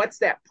 but what's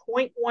that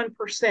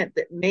 0.1%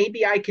 that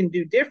maybe I can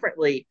do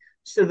differently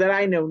so that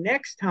I know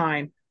next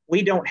time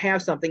we don't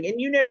have something? And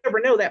you never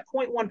know, that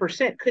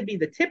 0.1% could be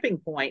the tipping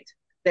point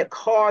that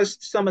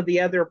caused some of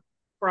the other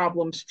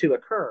problems to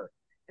occur.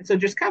 And so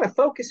just kind of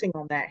focusing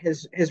on that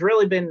has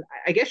really been,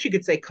 I guess you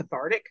could say,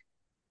 cathartic.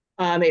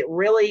 It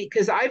really,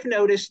 because I've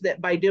noticed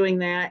that by doing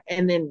that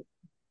and then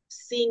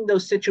seeing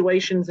those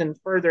situations in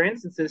further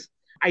instances,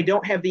 I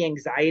don't have the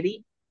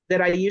anxiety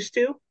that I used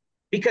to,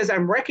 because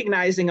I'm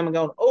recognizing them and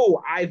going,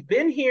 oh, I've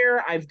been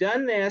here, I've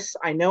done this,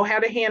 I know how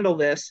to handle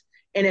this.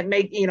 And it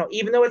make,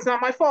 even though it's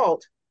not my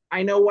fault,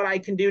 I know what I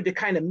can do to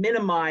kind of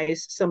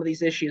minimize some of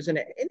these issues. And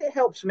it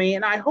helps me.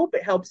 And I hope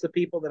it helps the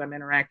people that I'm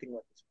interacting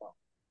with as well.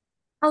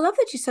 I love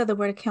that you said the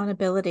word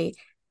accountability.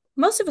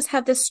 Most of us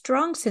have this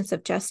strong sense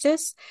of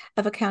justice,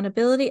 of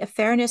accountability, of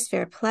fairness,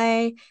 fair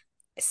play,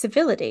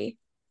 civility.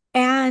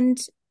 And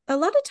a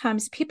lot of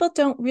times people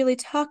don't really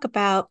talk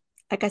about,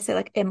 like I said,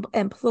 like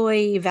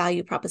employee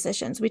value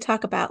propositions. We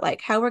talk about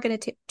like how we're going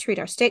to treat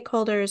our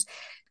stakeholders,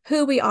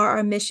 who we are,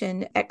 our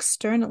mission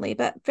externally,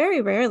 but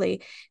very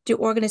rarely do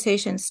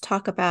organizations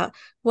talk about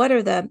what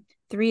are the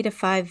 3 to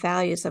 5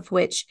 values of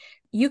which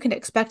you can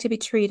expect to be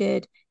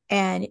treated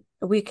and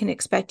we can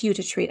expect you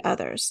to treat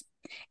others.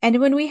 And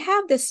when we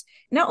have this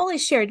not only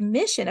shared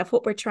mission of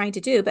what we're trying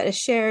to do, but a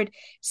shared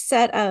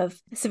set of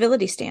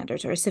civility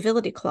standards or a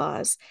civility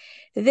clause,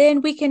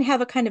 then we can have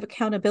a kind of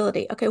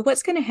accountability. Okay,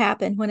 what's going to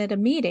happen when at a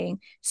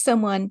meeting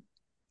someone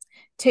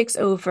takes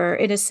over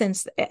in a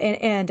sense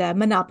and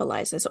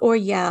monopolizes or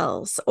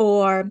yells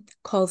or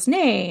calls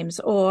names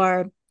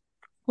or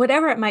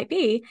whatever it might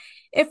be,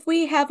 if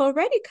we have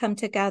already come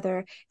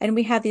together and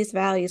we have these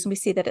values and we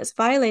see that it's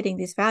violating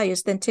these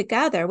values, then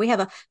together we have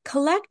a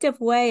collective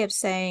way of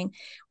saying,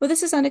 well,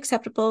 this is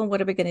unacceptable. And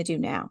what are we going to do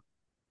now?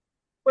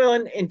 Well,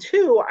 and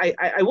two,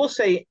 I will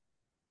say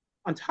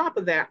on top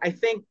of that, I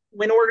think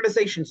when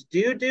organizations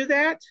do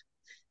that,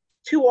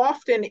 too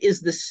often is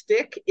the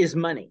stick is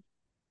money,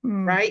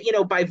 Mm. right?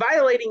 By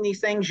violating these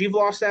things, you've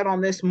lost out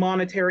on this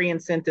monetary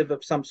incentive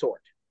of some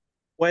sort,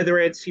 whether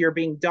it's you're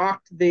being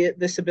docked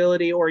this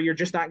ability or you're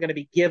just not going to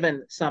be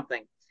given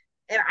something.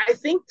 And I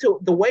think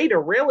the way to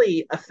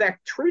really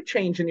affect true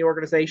change in the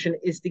organization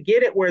is to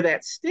get it where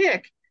that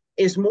stick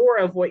is more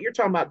of what you're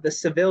talking about, the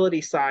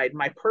civility side,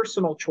 my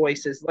personal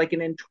choices, like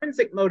an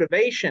intrinsic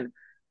motivation.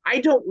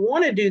 I don't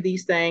want to do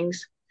these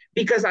things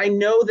because I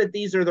know that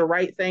these are the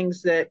right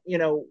things that,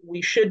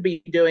 we should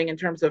be doing in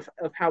terms of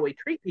how we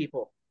treat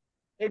people.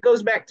 It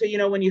goes back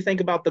to, when you think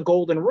about the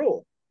golden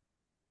rule,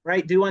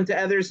 right? Do unto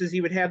others as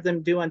you would have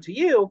them do unto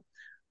you.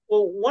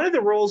 Well, one of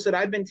the rules that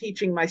I've been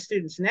teaching my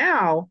students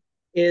now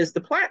is the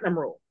platinum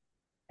rule.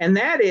 And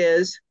that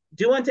is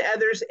do unto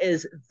others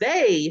as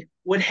they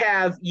would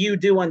have you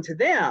do unto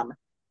them.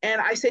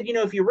 And I said,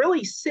 if you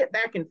really sit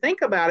back and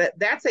think about it,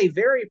 that's a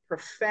very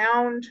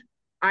profound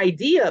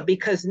idea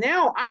because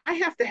now I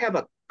have to have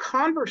a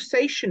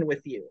conversation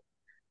with you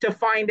to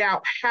find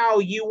out how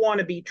you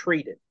want to be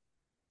treated.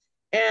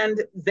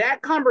 And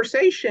that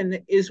conversation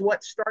is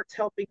what starts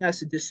helping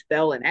us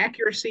dispel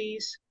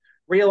inaccuracies,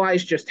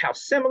 realize just how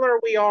similar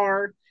we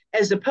are,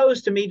 as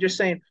opposed to me just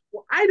saying,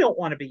 well, I don't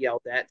want to be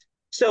yelled at.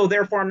 So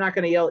therefore, I'm not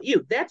going to yell at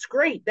you. That's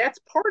great. That's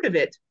part of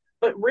it.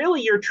 But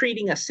really, you're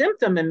treating a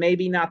symptom and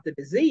maybe not the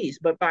disease.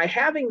 But by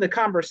having the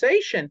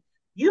conversation,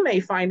 you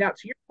may find out,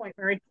 to your point,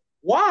 Mary,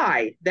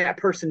 why that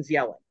person's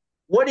yelling.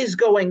 What is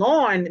going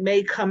on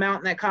may come out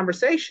in that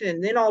conversation.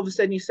 And then all of a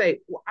sudden you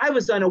say, well, I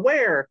was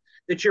unaware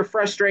that you're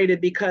frustrated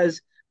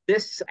because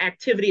this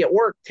activity at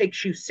work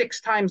takes you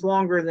 6 times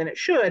longer than it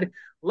should.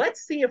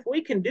 Let's see if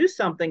we can do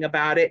something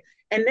about it.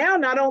 And now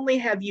not only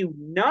have you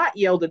not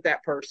yelled at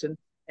that person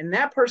and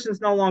that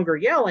person's no longer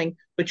yelling,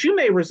 but you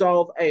may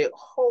resolve a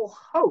whole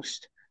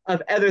host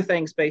of other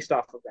things based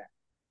off of that.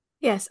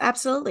 Yes,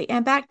 absolutely.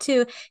 And back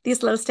to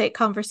these low stake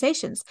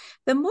conversations.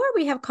 The more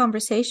we have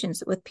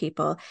conversations with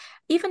people,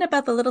 even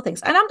about the little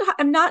things, and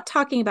I'm not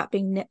talking about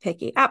being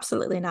nitpicky.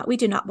 Absolutely not. We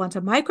do not want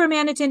to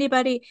micromanage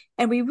anybody.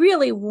 And we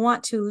really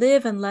want to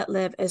live and let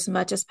live as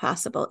much as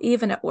possible,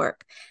 even at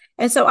work.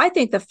 And so I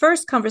think the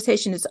first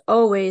conversation is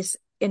always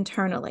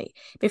internally.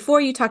 Before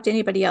you talk to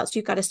anybody else,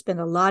 you've got to spend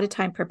a lot of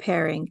time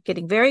preparing,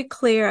 getting very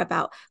clear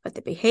about what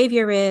the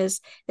behavior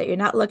is, that you're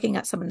not looking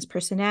at someone's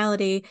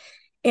personality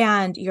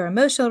and your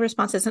emotional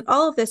responses and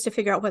all of this to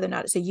figure out whether or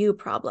not it's a you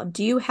problem.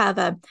 Do you have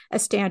a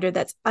standard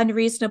that's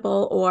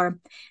unreasonable or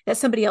that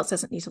somebody else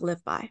doesn't need to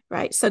live by,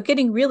 right? So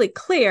getting really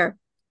clear.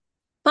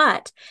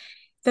 But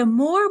the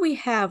more we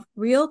have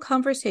real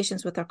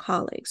conversations with our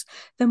colleagues,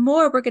 the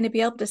more we're going to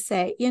be able to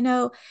say,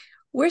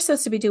 we're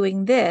supposed to be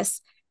doing this,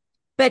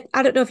 but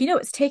I don't know if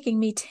it's taking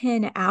me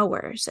 10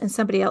 hours. And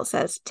somebody else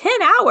says, 10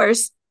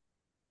 hours?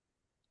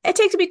 It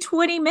takes me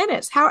 20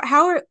 minutes.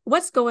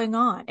 What's going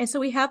on? And so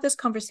we have this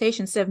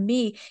conversation instead of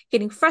me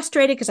getting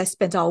frustrated because I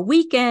spent all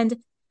weekend.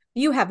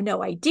 You have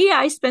no idea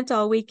I spent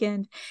all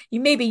weekend.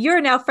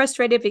 You're now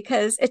frustrated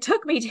because it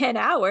took me 10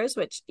 hours,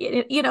 which,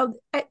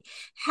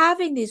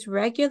 having these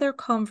regular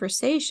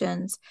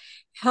conversations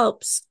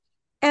helps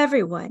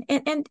everyone.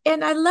 And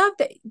I love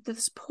that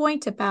this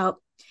point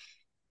about,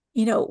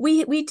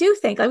 we do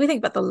think, like we think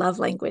about the love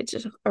language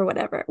or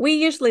whatever. We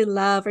usually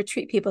love or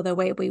treat people the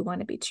way we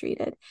want to be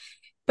treated.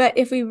 But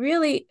if we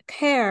really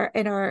care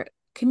and are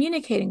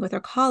communicating with our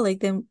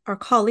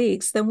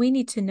colleagues, then we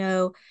need to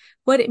know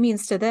what it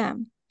means to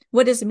them.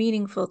 What is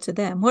meaningful to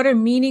them? What are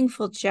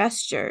meaningful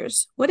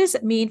gestures? What does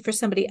it mean for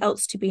somebody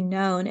else to be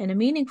known in a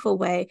meaningful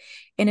way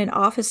in an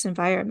office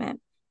environment?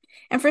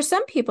 And for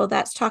some people,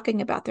 that's talking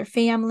about their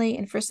family.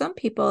 And for some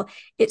people,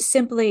 it's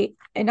simply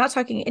and not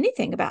talking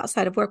anything about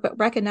outside of work, but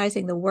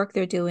recognizing the work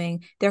they're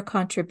doing, their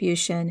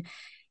contribution,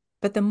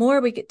 But the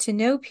more we get to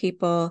know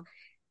people,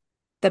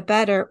 the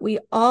better we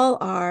all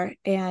are.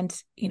 And,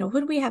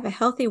 when we have a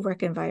healthy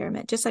work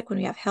environment, just like when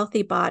we have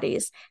healthy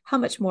bodies, how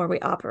much more we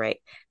operate.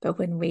 But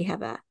when we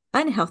have an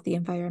unhealthy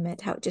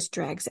environment, how it just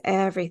drags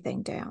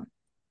everything down.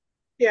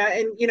 Yeah,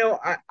 and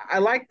I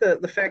like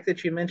the fact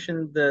that you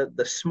mentioned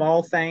the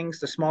small things,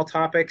 the small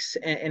topics,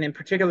 and in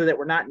particular that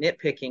we're not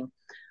nitpicking.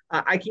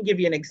 I can give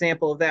you an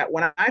example of that.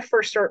 When I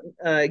first start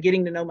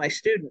getting to know my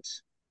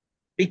students,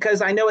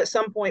 because I know at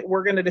some point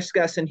we're going to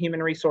discuss in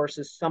human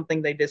resources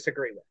something they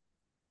disagree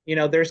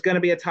with. There's going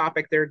to be a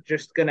topic they're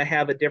just going to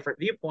have a different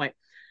viewpoint.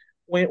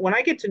 When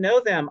I get to know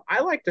them,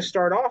 I like to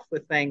start off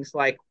with things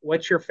like,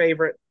 "What's your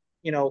favorite,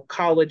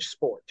 college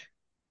sport?"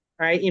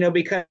 Right?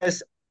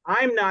 Because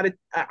I'm not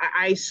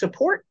I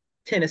support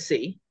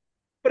Tennessee,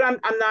 but I'm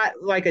not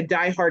like a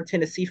diehard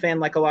Tennessee fan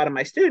like a lot of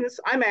my students.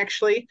 I'm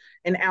actually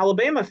an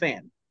Alabama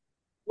fan,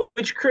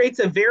 which creates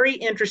a very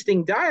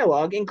interesting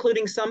dialogue,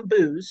 including some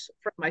boos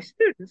from my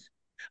students.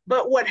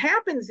 But what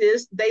happens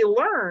is they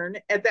learn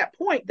at that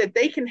point that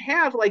they can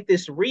have like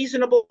this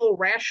reasonable,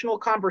 rational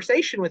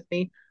conversation with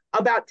me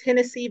about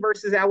Tennessee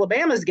versus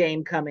Alabama's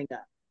game coming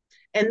up.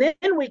 And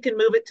then we can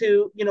move it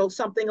to,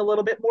 something a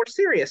little bit more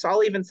serious.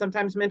 I'll even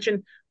sometimes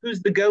mention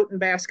who's the GOAT in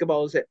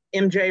basketball. Is it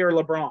MJ or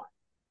LeBron?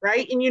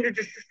 Right. And you're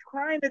just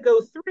trying to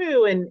go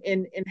through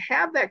and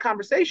have that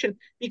conversation,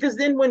 because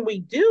then when we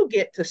do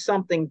get to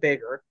something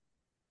bigger,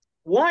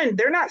 one,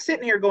 they're not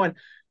sitting here going,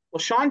 "Well,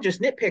 Sean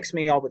just nitpicks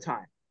me all the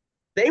time."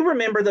 They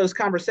remember those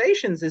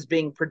conversations as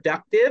being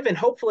productive and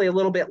hopefully a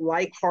little bit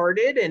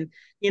lighthearted, and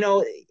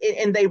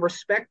they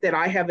respect that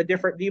I have a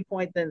different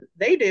viewpoint than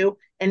they do.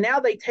 And now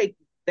they take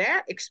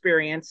that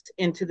experience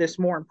into this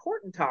more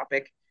important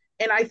topic.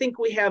 And I think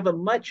we have a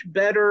much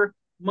better,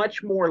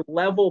 much more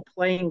level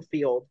playing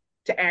field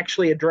to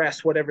actually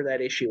address whatever that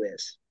issue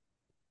is.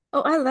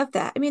 Oh, I love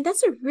that. I mean,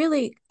 that's a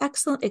really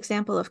excellent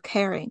example of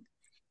caring.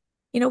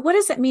 What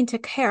does it mean to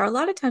care? A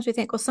lot of times we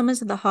think, well,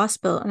 someone's in the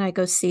hospital and I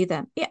go see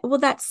them. Yeah, well,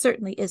 that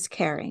certainly is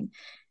caring.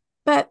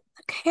 But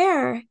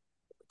care,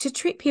 to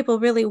treat people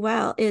really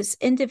well, is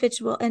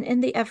individual and in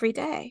the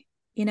everyday.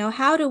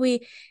 How do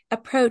we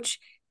approach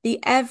the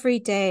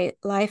everyday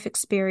life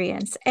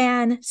experience?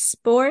 And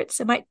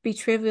sports, it might be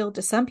trivial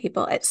to some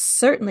people. It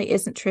certainly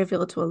isn't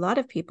trivial to a lot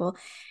of people.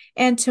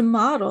 And to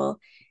model,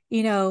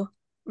 you know,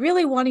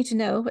 really wanting to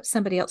know what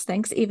somebody else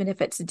thinks, even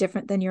if it's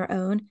different than your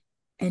own,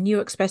 and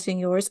you expressing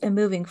yours and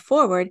moving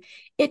forward,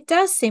 it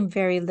does seem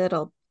very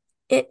little.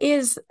 It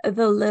is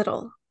the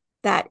little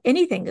that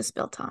anything is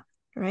built on,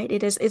 right?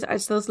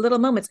 It's those little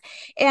moments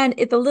and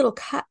the little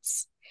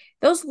cuts,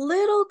 those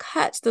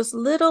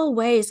little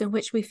ways in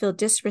which we feel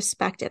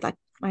disrespected. Like,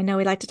 I know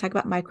we like to talk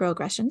about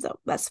microaggressions. Oh,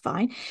 that's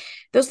fine.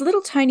 Those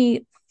little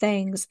tiny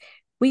things,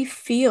 we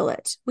feel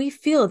it. We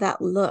feel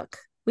that look.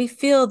 We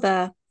feel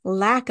the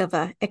lack of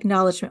a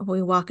acknowledgement when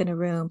we walk in a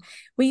room.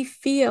 We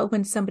feel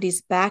when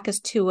somebody's back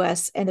is to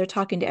us and they're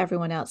talking to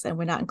everyone else and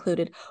we're not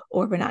included,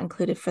 or we're not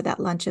included for that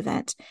lunch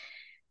event.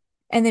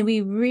 And then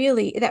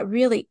that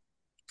really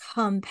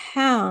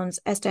compounds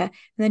as to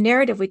the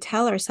narrative we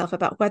tell ourselves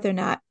about whether or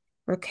not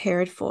we're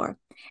cared for.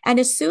 And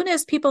as soon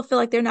as people feel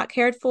like they're not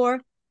cared for,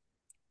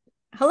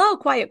 hello,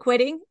 quiet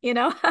quitting, and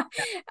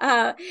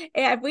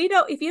if you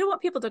don't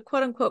want people to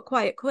quote unquote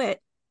quiet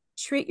quit,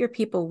 treat your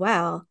people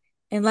well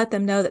and let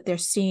them know that they're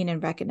seen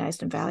and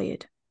recognized and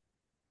valued.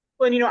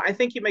 Well, I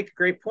think you make a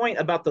great point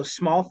about those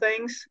small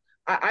things.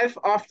 I've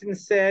often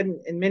said,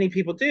 and many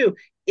people do,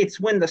 it's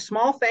when the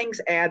small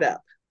things add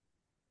up.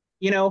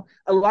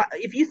 A lot,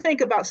 if you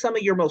think about some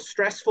of your most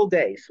stressful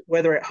days,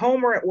 whether at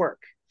home or at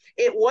work,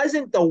 it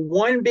wasn't the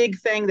one big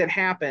thing that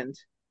happened,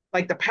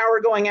 like the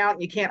power going out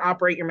and you can't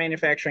operate your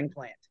manufacturing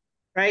plant,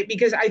 right?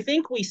 Because I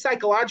think we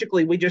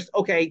psychologically, we just,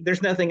 okay,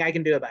 there's nothing I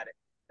can do about it.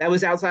 That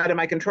was outside of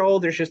my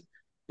control.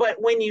 But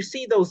when you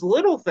see those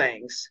little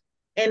things,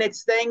 and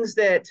it's things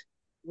that,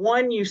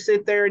 one, you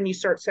sit there and you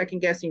start second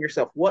guessing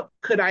yourself. What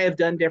could I have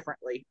done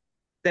differently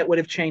that would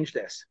have changed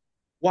this?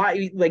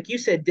 Why, like you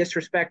said,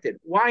 disrespected?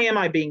 Why am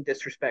I being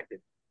disrespected?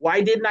 Why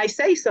didn't I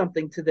say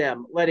something to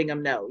them, letting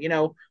them know?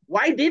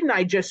 Why didn't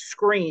I just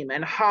scream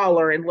and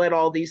holler and let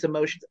all these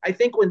emotions? I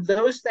think when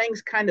those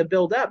things kind of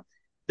build up,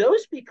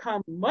 those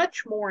become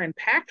much more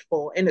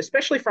impactful, and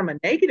especially from a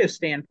negative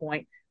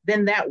standpoint,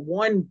 than that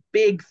one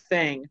big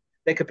thing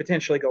that could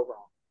potentially go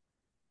wrong.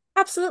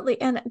 Absolutely.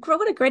 And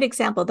what a great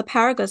example. The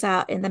power goes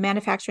out in the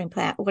manufacturing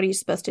plant. What are you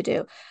supposed to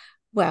do?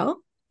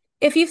 Well,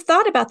 if you've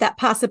thought about that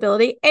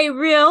possibility, a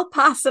real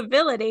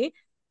possibility,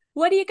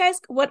 what's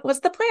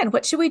the plan?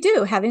 What should we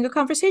do? Having a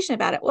conversation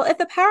about it. Well, if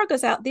the power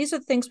goes out, these are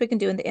the things we can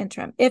do in the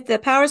interim. If the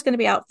power is going to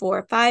be out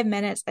for 5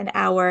 minutes, an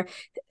hour,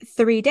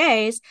 3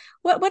 days,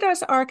 what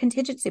is our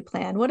contingency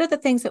plan? What are the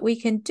things that we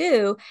can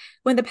do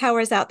when the power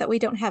is out that we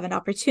don't have an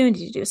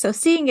opportunity to do? So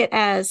seeing it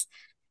as,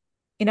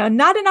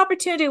 not an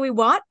opportunity we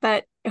want,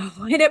 but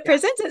when it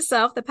presents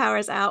itself, the power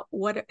is out.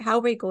 How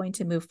are we going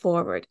to move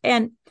forward?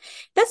 And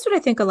that's what I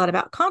think a lot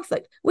about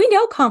conflict. We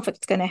know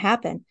conflict's going to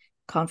happen.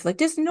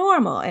 conflict is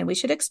normal and we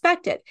should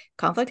expect it.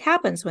 Conflict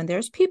happens when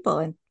there's people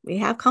and we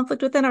have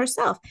conflict within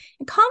ourselves.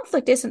 And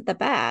conflict isn't the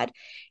bad.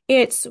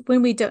 It's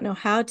when we don't know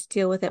how to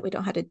deal with it. We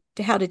don't know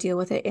how to deal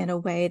with it in a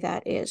way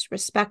that is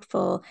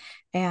respectful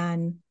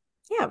and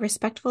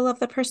respectful of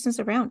the persons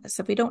around us.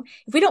 If we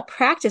don't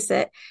practice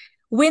it,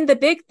 when the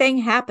big thing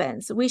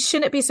happens, we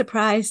shouldn't be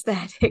surprised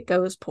that it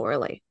goes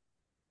poorly.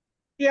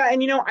 Yeah,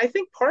 and I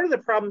think part of the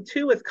problem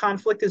too with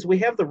conflict is we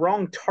have the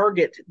wrong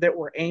target that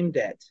we're aimed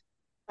at.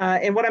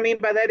 And what I mean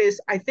by that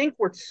is, I think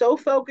we're so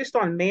focused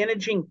on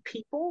managing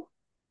people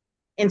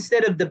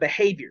instead of the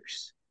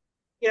behaviors.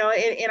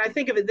 And I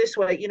think of it this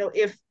way,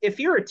 if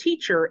you're a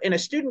teacher and a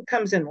student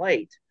comes in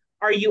late,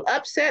 are you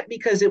upset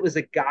because it was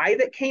a guy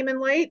that came in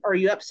late? Or are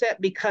you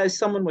upset because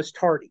someone was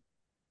tardy?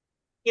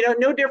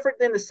 No different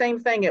than the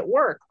same thing at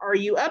work. Are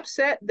you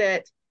upset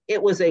that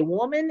it was a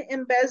woman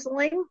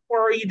embezzling,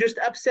 or are you just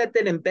upset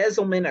that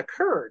embezzlement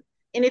occurred?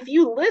 And if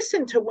you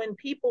listen to when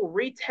people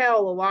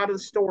retell a lot of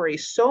the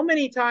stories, so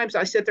many times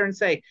I sit there and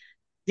say,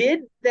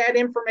 did that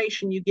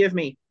information you give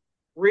me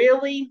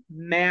really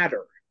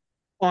matter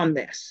on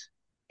this?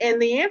 And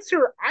the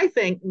answer, I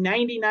think,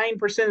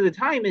 99% of the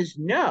time is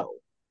no.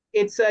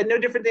 It's no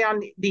different than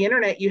on the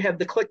internet. You have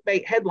the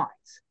clickbait headlines.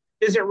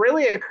 Does it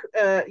really,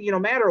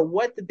 matter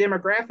what the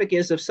demographic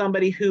is of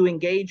somebody who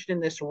engaged in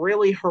this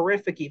really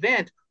horrific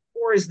event,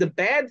 or is the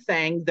bad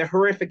thing the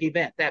horrific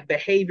event, that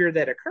behavior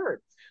that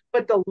occurred?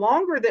 But the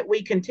longer that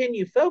we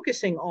continue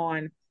focusing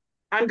on,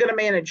 I'm going to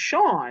manage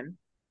Sean,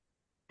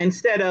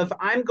 instead of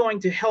I'm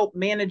going to help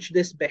manage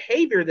this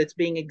behavior that's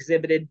being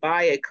exhibited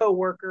by a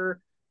coworker,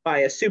 by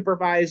a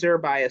supervisor,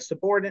 by a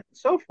subordinate, and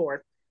so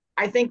forth,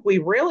 I think we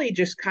really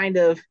just kind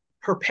of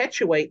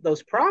perpetuate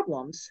those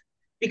problems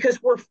because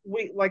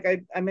we like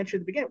I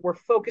mentioned at the beginning, we're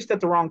focused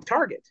at the wrong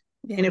target.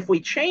 Yeah. And if we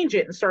change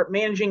it and start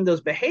managing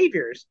those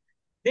behaviors,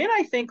 then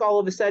I think all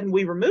of a sudden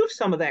we remove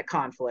some of that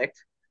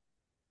conflict.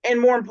 And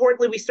more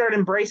importantly, we start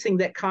embracing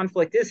that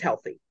conflict is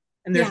healthy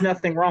and there's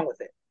nothing wrong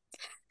with it.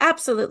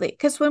 Absolutely.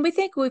 Because when we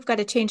think we've got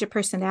to change a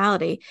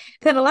personality,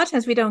 then a lot of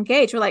times we don't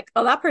engage. We're like,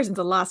 oh, that person's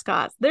a lost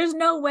cause. There's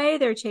no way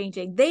they're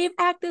changing. They've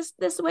acted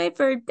this way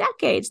for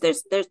decades.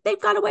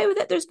 They've got away with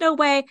it. There's no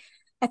way.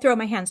 I throw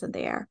my hands in the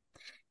air.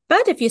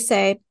 But if you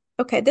say,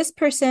 okay, this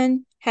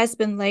person has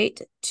been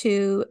late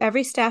to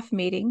every staff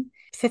meeting,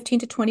 15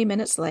 to 20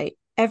 minutes late,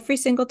 every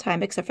single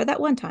time, except for that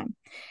one time.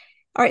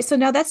 All right, so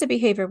now that's a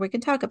behavior we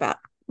can talk about,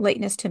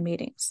 lateness to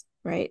meetings,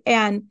 right?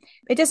 And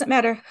it doesn't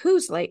matter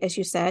who's late, as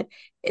you said,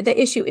 the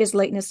issue is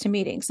lateness to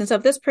meetings. And so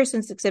if this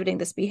person's exhibiting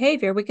this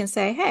behavior, we can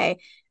say, hey,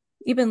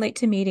 you've been late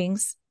to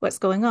meetings, what's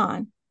going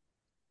on?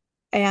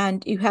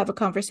 And you have a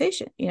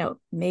conversation.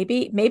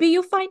 Maybe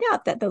you'll find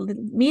out that the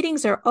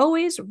meetings are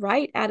always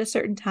right at a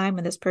certain time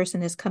when this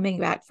person is coming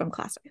back from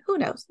class. Who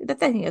knows? The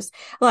thing is,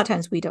 a lot of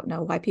times we don't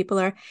know why people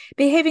are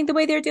behaving the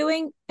way they're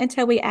doing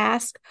until we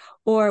ask,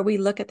 or we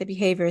look at the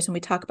behaviors and we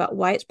talk about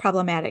why it's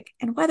problematic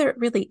and whether it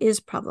really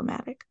is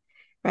problematic,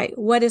 right?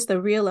 What is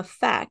the real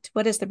effect?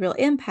 What is the real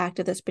impact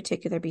of this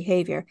particular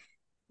behavior?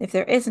 If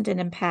there isn't an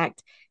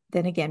impact,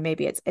 then again,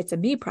 maybe it's a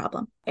me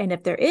problem. And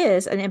if there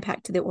is an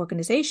impact to the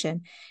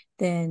organization,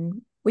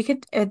 then we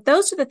could,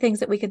 those are the things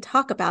that we can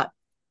talk about.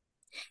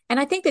 And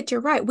I think that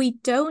you're right. We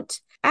don't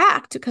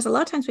act because a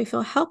lot of times we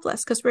feel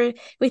helpless because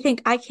we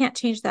think I can't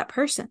change that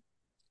person.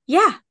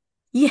 Yeah,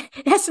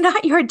 that's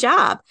not your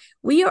job.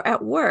 We are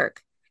at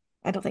work.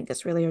 I don't think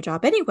that's really your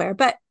job anywhere,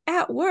 but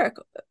at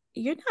work,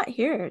 you're not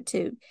here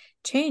to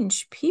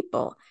change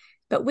people,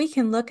 but we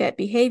can look at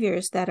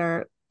behaviors that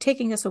are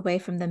taking us away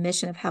from the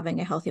mission of having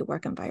a healthy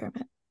work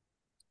environment.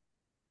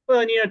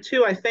 Well, and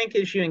too, I think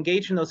as you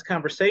engage in those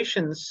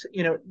conversations,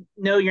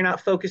 no, you're not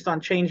focused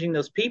on changing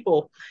those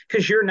people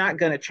because you're not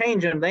going to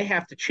change them. They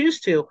have to choose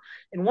to.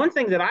 And one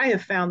thing that I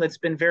have found that's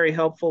been very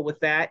helpful with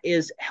that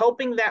is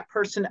helping that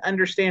person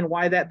understand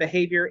why that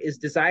behavior is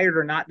desired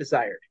or not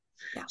desired.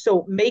 Yeah.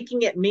 So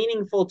making it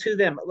meaningful to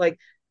them. Like,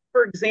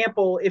 for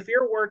example, if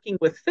you're working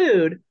with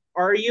food,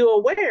 are you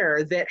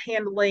aware that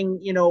handling,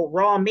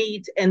 raw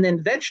meat and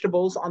then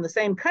vegetables on the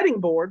same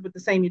cutting board with the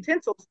same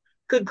utensils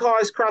could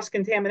cause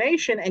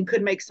cross-contamination and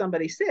could make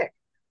somebody sick?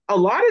 A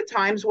lot of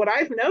times what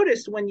I've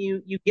noticed when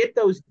you get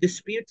those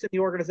disputes in the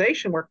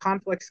organization where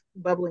conflicts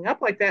bubbling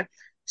up like that,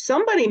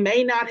 somebody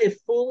may not have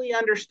fully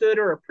understood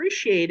or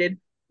appreciated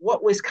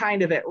what was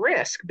kind of at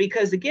risk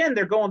because, again,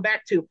 they're going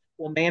back to,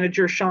 well,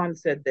 manager Sean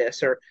said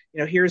this, or,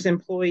 here's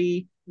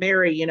employee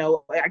Mary,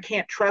 I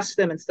can't trust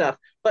them and stuff.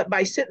 But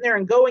by sitting there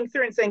and going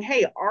through and saying,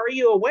 hey, are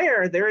you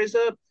aware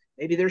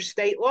maybe there's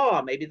state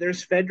law, maybe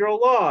there's federal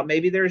law,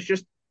 maybe there's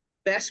just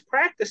best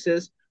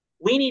practices.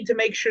 We need to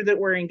make sure that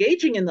we're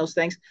engaging in those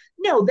things.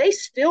 No, they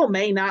still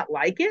may not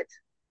like it,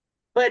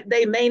 but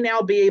they may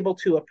now be able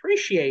to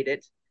appreciate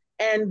it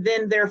and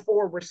then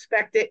therefore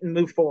respect it and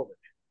move forward.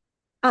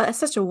 Oh, that's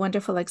such a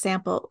wonderful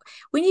example.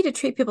 We need to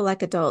treat people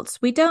like adults.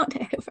 We're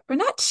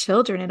not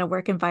children in a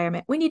work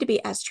environment. We need to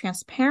be as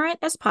transparent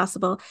as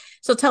possible.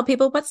 So tell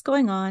people what's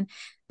going on,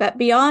 but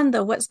beyond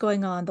the what's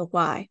going on, the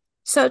why.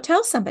 So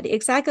tell somebody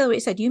exactly what you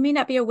said. You may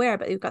not be aware,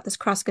 but you've got this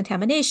cross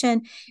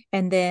contamination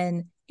and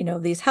then,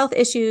 these health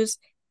issues.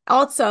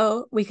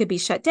 Also, we could be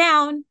shut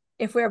down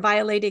if we're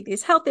violating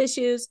these health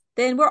issues,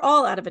 then we're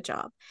all out of a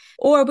job.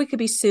 Or we could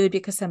be sued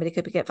because somebody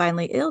could get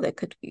violently ill, that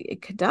could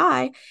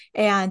die,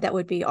 and that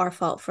would be our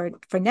fault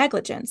for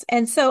negligence.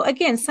 And so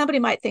again, somebody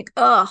might think,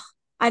 "Oh,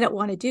 I don't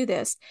want to do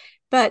this."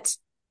 But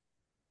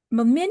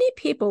many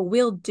people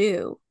will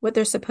do what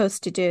they're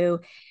supposed to do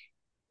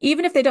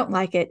even if they don't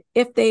like it,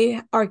 if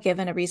they are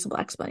given a reasonable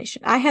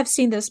explanation. I have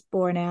seen this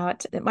borne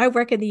out at my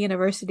work in the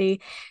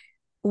university.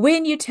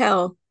 When you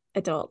tell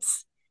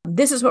adults,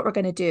 this is what we're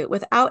going to do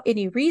without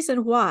any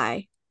reason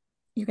why,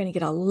 you're going to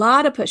get a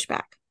lot of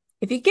pushback.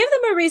 If you give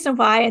them a reason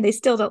why and they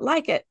still don't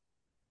like it,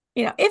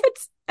 if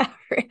it's a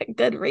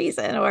good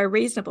reason or a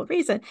reasonable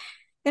reason,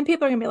 then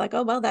people are going to be like,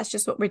 oh, well, that's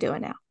just what we're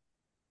doing now.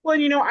 Well,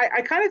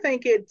 I kind of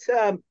think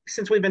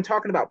since we've been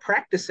talking about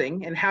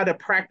practicing and how to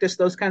practice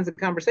those kinds of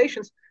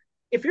conversations,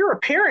 if you're a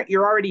parent,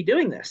 you're already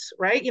doing this,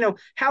 right?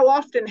 How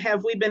often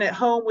have we been at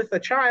home with a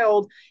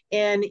child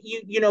and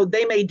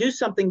they may do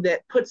something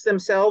that puts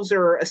themselves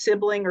or a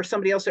sibling or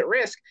somebody else at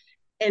risk,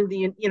 and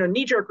the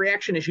knee jerk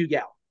reaction is you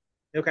yell.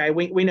 Okay,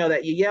 we know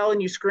that you yell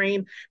and you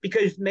scream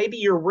because maybe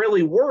you're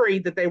really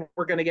worried that they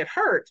were going to get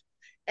hurt,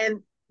 and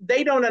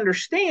they don't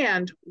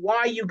understand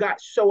why you got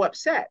so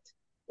upset.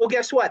 Well,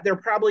 guess what? They're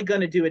probably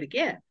going to do it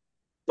again.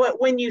 But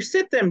when you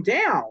sit them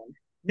down,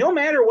 no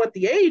matter what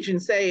the age,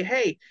 and say,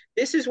 hey,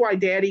 this is why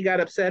daddy got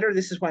upset or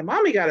this is why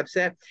mommy got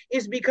upset,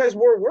 is because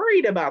we're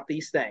worried about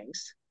these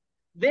things.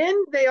 Then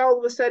they all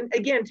of a sudden,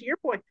 again, to your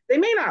point, they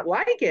may not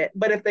like it,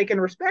 but if they can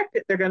respect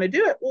it, they're going to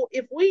do it. Well,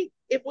 if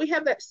we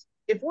have that,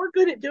 if we're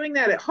good at doing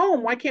that at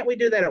home, why can't we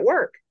do that at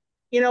work?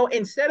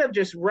 Instead of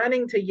just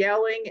running to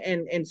yelling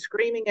and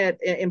screaming at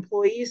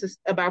employees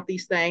about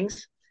these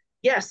things,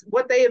 yes,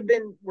 what they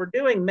were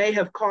doing may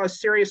have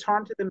caused serious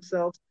harm to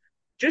themselves.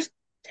 Just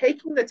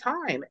taking the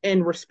time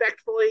and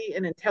respectfully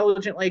and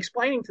intelligently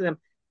explaining to them,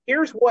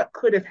 here's what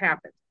could have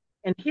happened.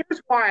 And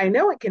here's why I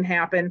know it can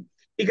happen,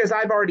 because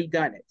I've already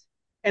done it.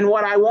 And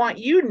what I want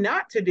you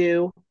not to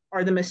do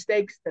are the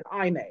mistakes that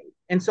I made.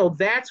 And so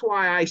that's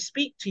why I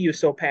speak to you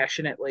so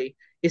passionately,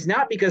 is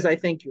not because I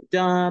think you're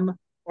dumb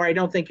or I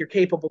don't think you're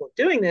capable of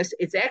doing this.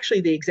 It's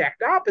actually the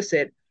exact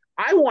opposite.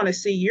 I want to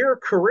see your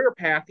career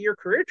path, your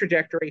career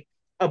trajectory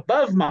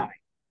above mine.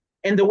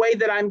 And the way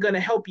that I'm going to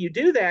help you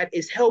do that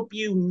is help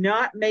you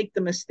not make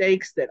the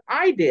mistakes that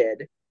I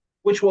did,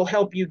 which will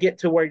help you get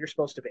to where you're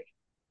supposed to be.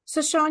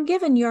 So, Sean,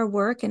 given your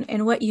work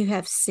and what you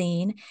have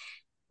seen,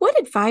 what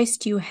advice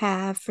do you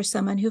have for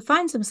someone who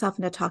finds himself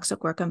in a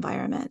toxic work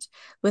environment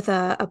with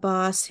a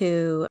boss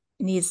who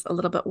needs a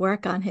little bit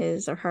work on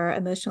his or her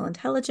emotional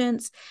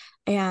intelligence,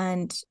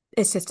 and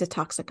it's just a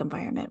toxic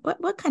environment?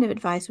 What kind of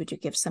advice would you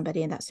give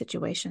somebody in that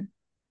situation?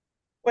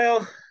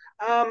 Well,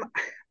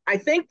 I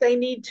think they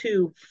need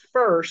to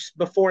first,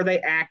 before they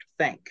act,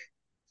 think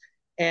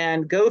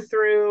and go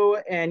through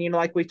and,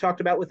 like we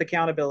talked about with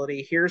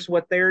accountability, here's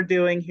what they're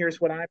doing,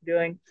 here's what I'm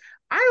doing.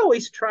 I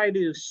always try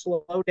to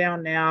slow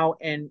down now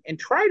and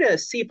try to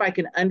see if I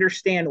can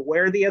understand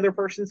where the other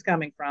person's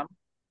coming from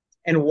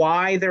and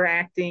why they're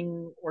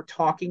acting or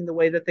talking the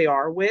way that they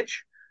are,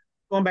 which,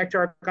 going back to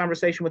our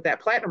conversation with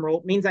that platinum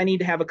rule, means I need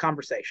to have a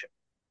conversation.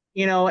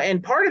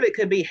 And part of it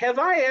could be, have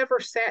I ever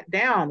sat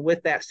down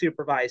with that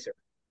supervisor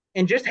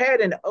and just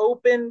had an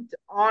open,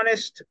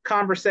 honest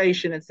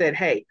conversation and said,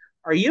 hey,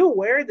 are you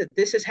aware that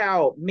this is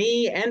how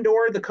me and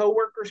or the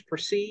coworkers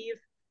perceive,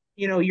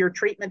 your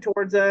treatment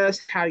towards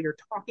us, how you're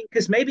talking?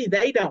 Because maybe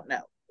they don't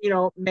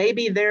know.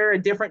 Maybe they're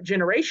a different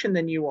generation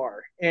than you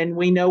are. And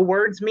we know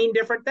words mean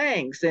different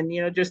things. And,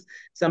 just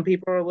some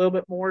people are a little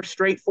bit more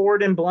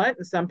straightforward and blunt,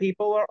 and some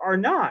people are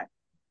not.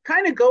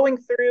 Kind of going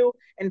through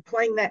and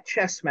playing that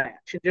chess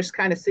match and just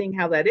kind of seeing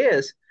how that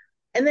is.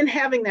 And then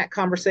having that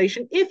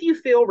conversation if you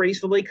feel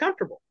reasonably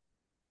comfortable.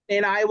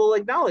 And I will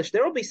acknowledge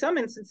there will be some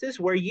instances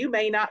where you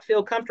may not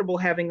feel comfortable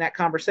having that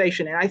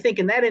conversation. And I think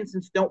in that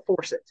instance, don't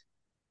force it.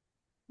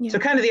 Yeah. So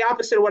kind of the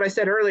opposite of what I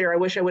said earlier. I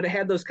wish I would have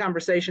had those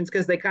conversations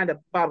because they kind of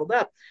bottled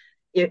up.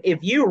 If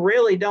you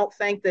really don't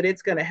think that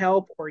it's going to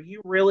help, or you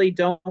really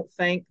don't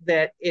think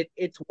that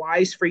it's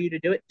wise for you to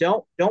do it,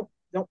 don't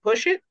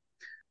push it.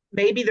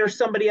 Maybe there's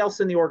somebody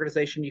else in the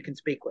organization you can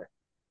speak with.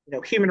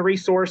 Human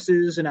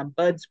resources, an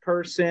ombuds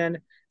person,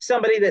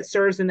 somebody that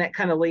serves in that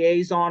kind of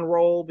liaison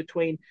role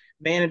between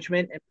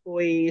management,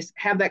 employees,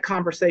 have that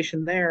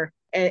conversation there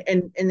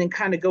and then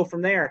kind of go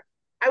from there.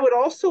 I would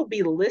also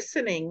be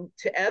listening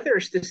to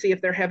others to see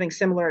if they're having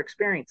similar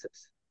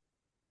experiences.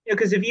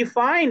 Because if you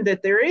find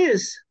that there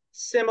is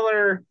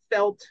similar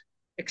felt,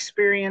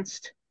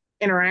 experienced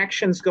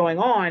interactions going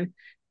on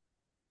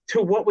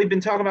to what we've been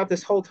talking about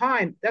this whole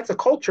time, that's a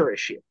culture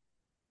issue.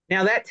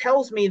 Now, that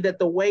tells me that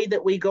the way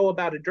that we go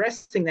about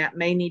addressing that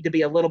may need to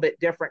be a little bit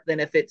different than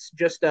if it's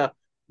just a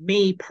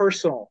me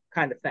personal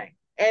kind of thing.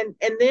 And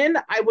then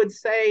I would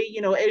say,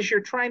 as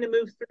you're trying to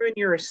move through and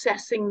you're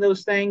assessing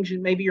those things,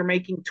 and maybe you're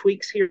making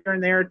tweaks here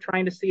and there,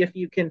 trying to see if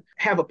you can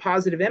have a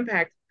positive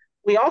impact,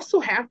 we also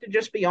have to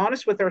just be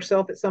honest with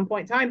ourselves at some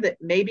point in time that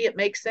maybe it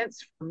makes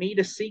sense for me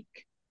to seek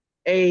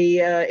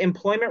a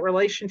employment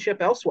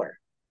relationship elsewhere.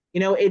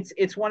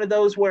 It's one of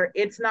those where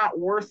it's not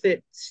worth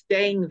it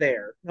staying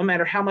there, no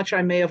matter how much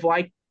I may have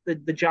liked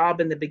the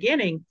job in the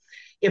beginning,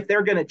 if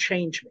they're going to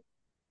change me,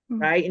 Mm.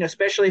 right?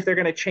 Especially if they're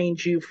going to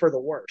change you for the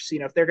worse.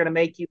 If they're going to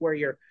make you where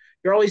you're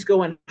always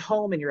going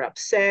home and you're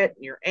upset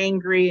and you're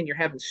angry and you're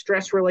having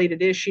stress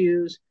related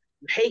issues,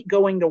 you hate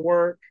going to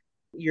work,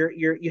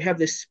 you have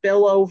this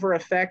spillover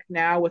effect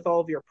now with all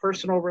of your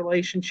personal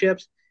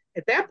relationships.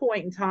 At that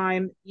point in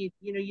time, you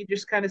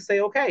just kind of say,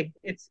 okay,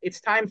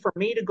 it's time for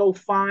me to go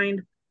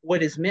find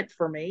what is meant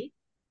for me,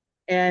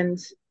 and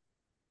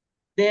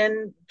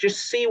then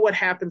just see what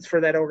happens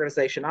for that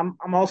organization.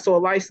 I'm also a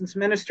licensed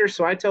minister,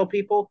 so I tell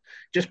people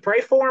just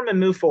pray for them and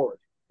move forward.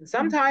 And Mm.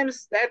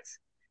 sometimes that's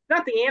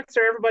not the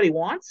answer everybody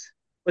wants,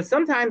 but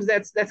sometimes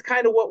that's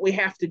kind of what we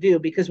have to do,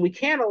 because we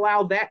can't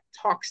allow that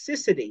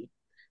toxicity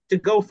to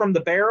go from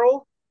the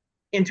barrel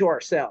into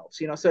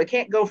ourselves. So it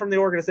can't go from the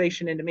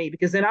organization into me,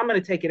 because then I'm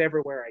going to take it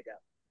everywhere I go.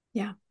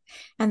 Yeah.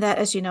 And that,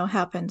 as you know,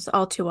 happens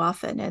all too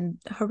often. And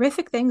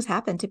horrific things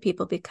happen to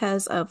people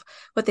because of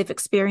what they've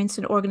experienced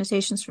in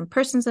organizations from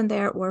persons in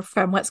there or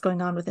from what's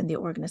going on within the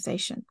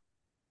organization.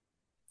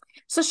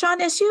 So,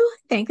 Sean, as you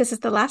think, this is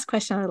the last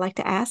question I'd like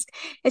to ask,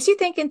 as you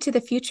think into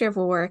the future of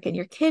work and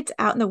your kids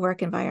out in the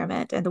work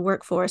environment and the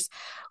workforce,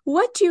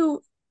 what do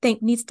you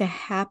think needs to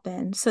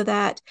happen so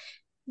that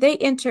they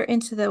enter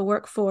into the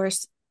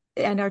workforce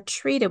and are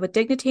treated with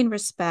dignity and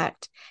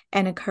respect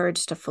and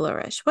encouraged to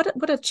flourish?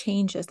 What are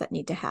changes that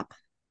need to happen?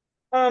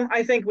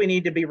 I think we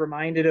need to be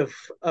reminded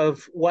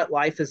of what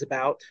life is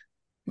about.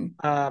 Hmm.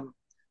 Um,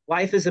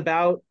 Life is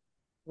about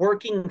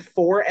working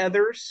for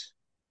others,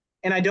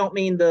 and I don't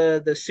mean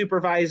the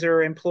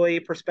supervisor employee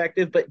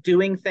perspective, but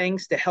doing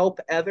things to help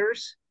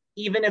others,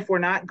 even if we're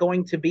not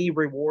going to be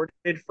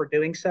rewarded for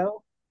doing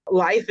so.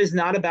 Life is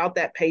not about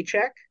that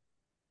paycheck.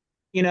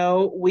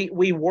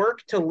 We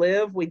work to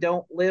live, we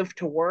don't live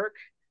to work.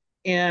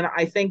 And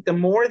I think the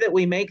more that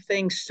we make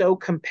things so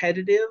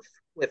competitive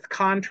with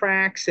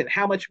contracts and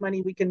how much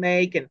money we can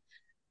make, and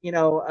you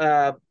know,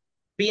 uh,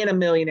 being a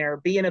millionaire,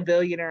 being a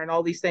billionaire, and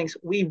all these things,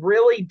 we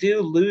really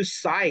do lose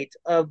sight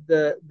of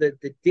the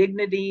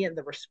dignity and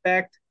the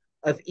respect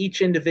of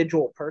each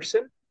individual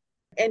person,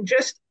 and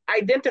just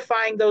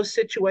identifying those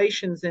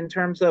situations in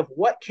terms of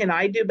what can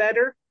I do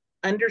better,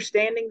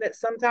 understanding that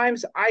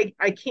sometimes I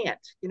can't.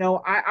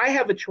 I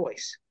have a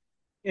choice.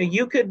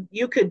 You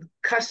could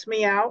cuss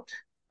me out.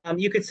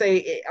 You could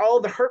say all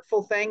the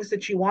hurtful things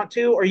that you want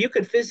to, or you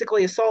could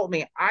physically assault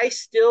me. I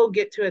still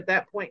get to, at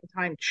that point in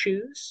time,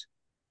 choose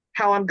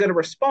how I'm going to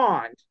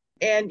respond.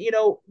 And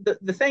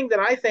the thing that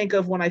I think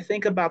of when I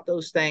think about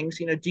those things,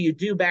 do you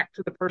do back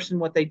to the person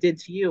what they did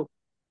to you?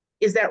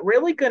 Is that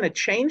really going to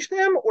change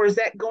them, or is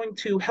that going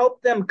to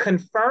help them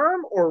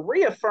confirm or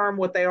reaffirm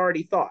what they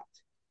already thought?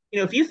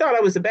 If you thought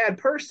I was a bad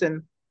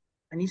person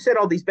and you said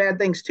all these bad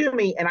things to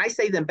me and I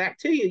say them back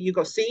to you, you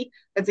go, see,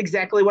 that's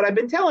exactly what I've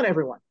been telling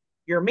everyone.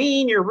 You're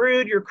mean, you're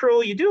rude, you're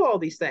cruel, you do all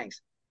these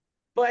things.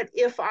 But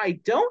if I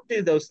don't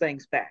do those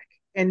things back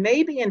and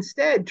maybe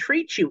instead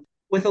treat you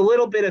with a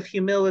little bit of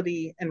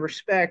humility and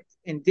respect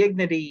and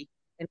dignity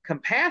and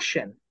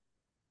compassion,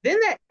 then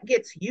that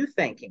gets you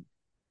thinking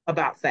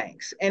about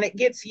things, and it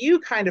gets you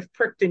kind of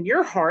pricked in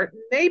your heart.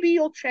 Maybe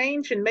you'll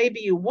change and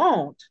maybe you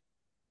won't,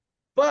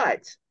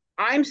 but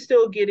I'm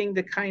still getting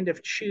to kind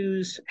of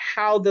choose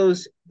how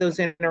those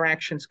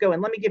interactions go.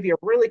 And let me give you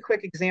a really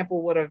quick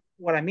example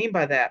what I mean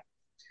by that.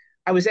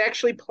 I was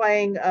actually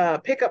playing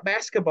pickup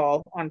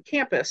basketball on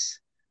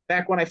campus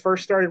back when I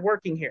first started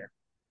working here,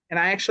 and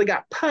I actually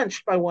got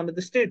punched by one of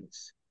the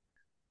students.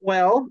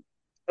 Well,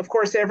 of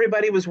course,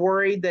 everybody was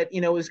worried that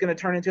it was going to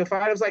turn into a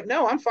fight. I was like,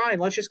 no, I'm fine.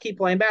 Let's just keep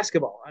playing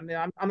basketball. I mean,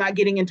 I'm not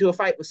getting into a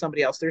fight with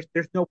somebody else. There's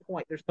no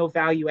point. There's no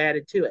value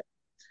added to it.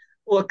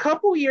 Well, a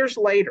couple years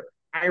later,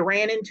 I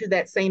ran into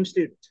that same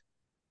student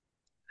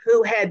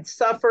who had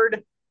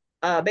suffered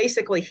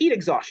basically heat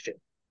exhaustion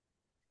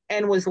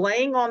and was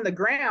laying on the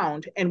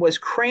ground and was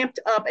cramped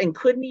up and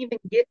couldn't even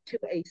get to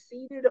a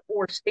seated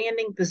or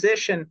standing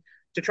position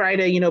to try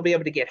to be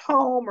able to get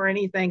home or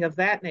anything of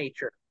that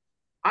nature.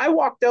 I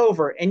walked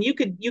over and you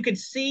could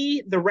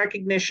see the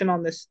recognition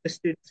on the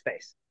student's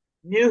face.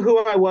 Knew who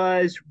I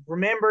was,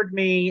 remembered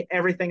me,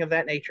 everything of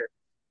that nature.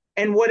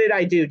 And what did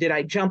I do? Did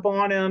I jump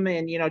on him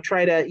and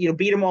try to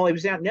beat him while he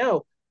was down?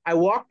 No. I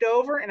walked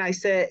over and I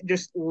said,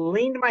 just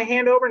leaned my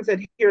hand over and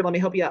said, "Here, let me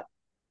help you up."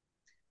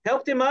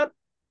 Helped him up,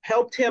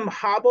 helped him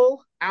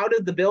hobble out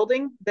of the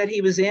building that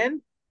he was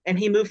in, and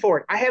he moved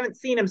forward. I haven't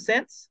seen him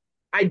since.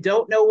 I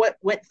don't know what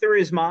went through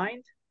his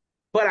mind,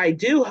 but I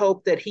do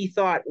hope that he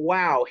thought,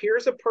 wow,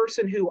 here's a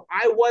person who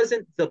I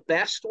wasn't the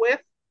best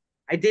with.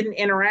 I didn't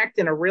interact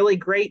in a really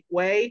great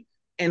way.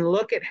 And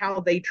look at how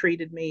they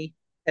treated me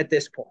at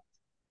this point.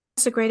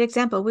 That's a great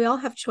example. We all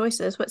have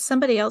choices. What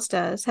somebody else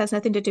does has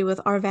nothing to do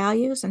with our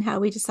values and how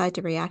we decide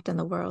to react in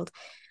the world.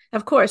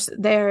 Of course,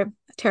 their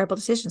terrible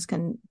decisions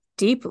can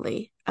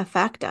deeply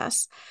affect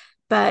us,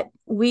 but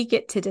we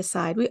get to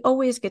decide. We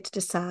always get to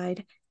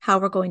decide how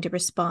we're going to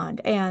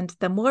respond. And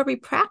the more we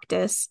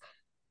practice,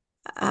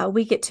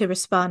 we get to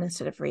respond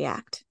instead of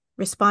react,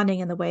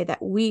 responding in the way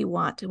that we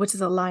want, which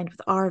is aligned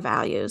with our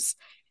values.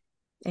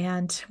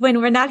 And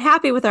when we're not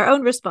happy with our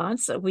own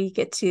response, we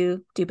get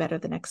to do better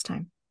the next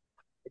time.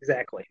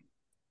 Exactly.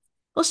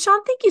 Well,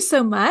 Sean, thank you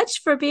so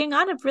much for being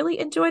on. I've really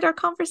enjoyed our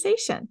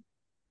conversation.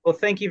 Well,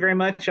 thank you very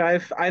much.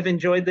 I've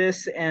enjoyed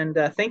this, and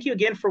thank you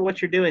again for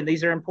what you're doing.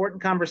 These are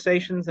important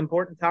conversations,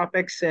 important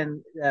topics,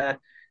 and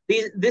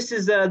this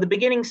is the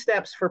beginning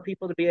steps for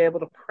people to be able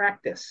to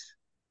practice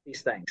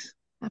these things.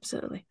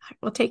 Absolutely.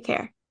 Well, take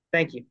care.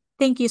 Thank you.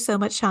 Thank you so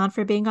much, Sean,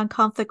 for being on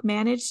Conflict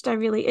Managed. I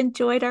really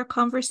enjoyed our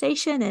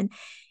conversation, and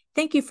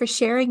thank you for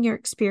sharing your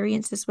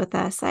experiences with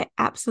us. I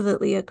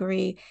absolutely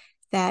agree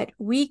that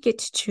we get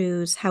to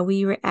choose how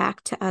we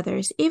react to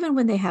others, even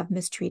when they have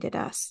mistreated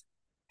us.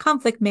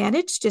 Conflict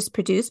Managed is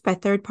produced by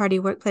Third Party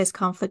Workplace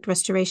Conflict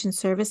Restoration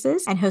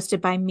Services and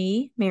hosted by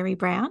me, Mary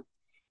Brown.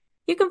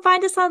 You can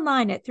find us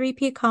online at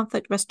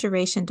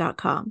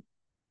 3pconflictrestoration.com. If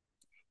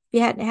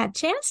you hadn't had a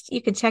chance, you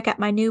can check out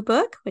my new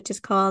book, which is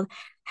called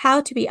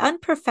How to Be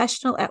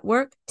Unprofessional at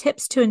Work,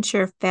 Tips to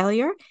Ensure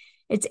Failure.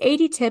 It's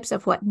 80 tips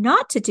of what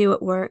not to do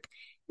at work.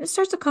 It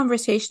starts a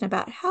conversation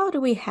about how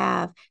do we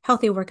have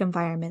healthy work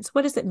environments?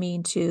 What does it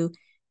mean to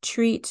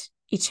treat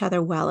each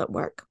other well at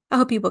work? I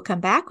hope you will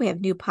come back. We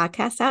have new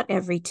podcasts out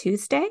every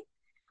Tuesday.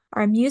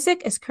 Our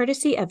music is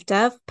courtesy of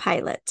Dove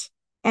Pilot.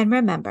 And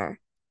remember,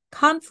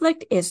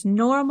 conflict is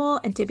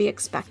normal and to be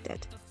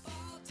expected.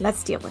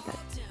 Let's deal with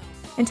it.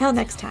 Until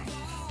next time,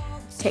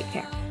 take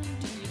care.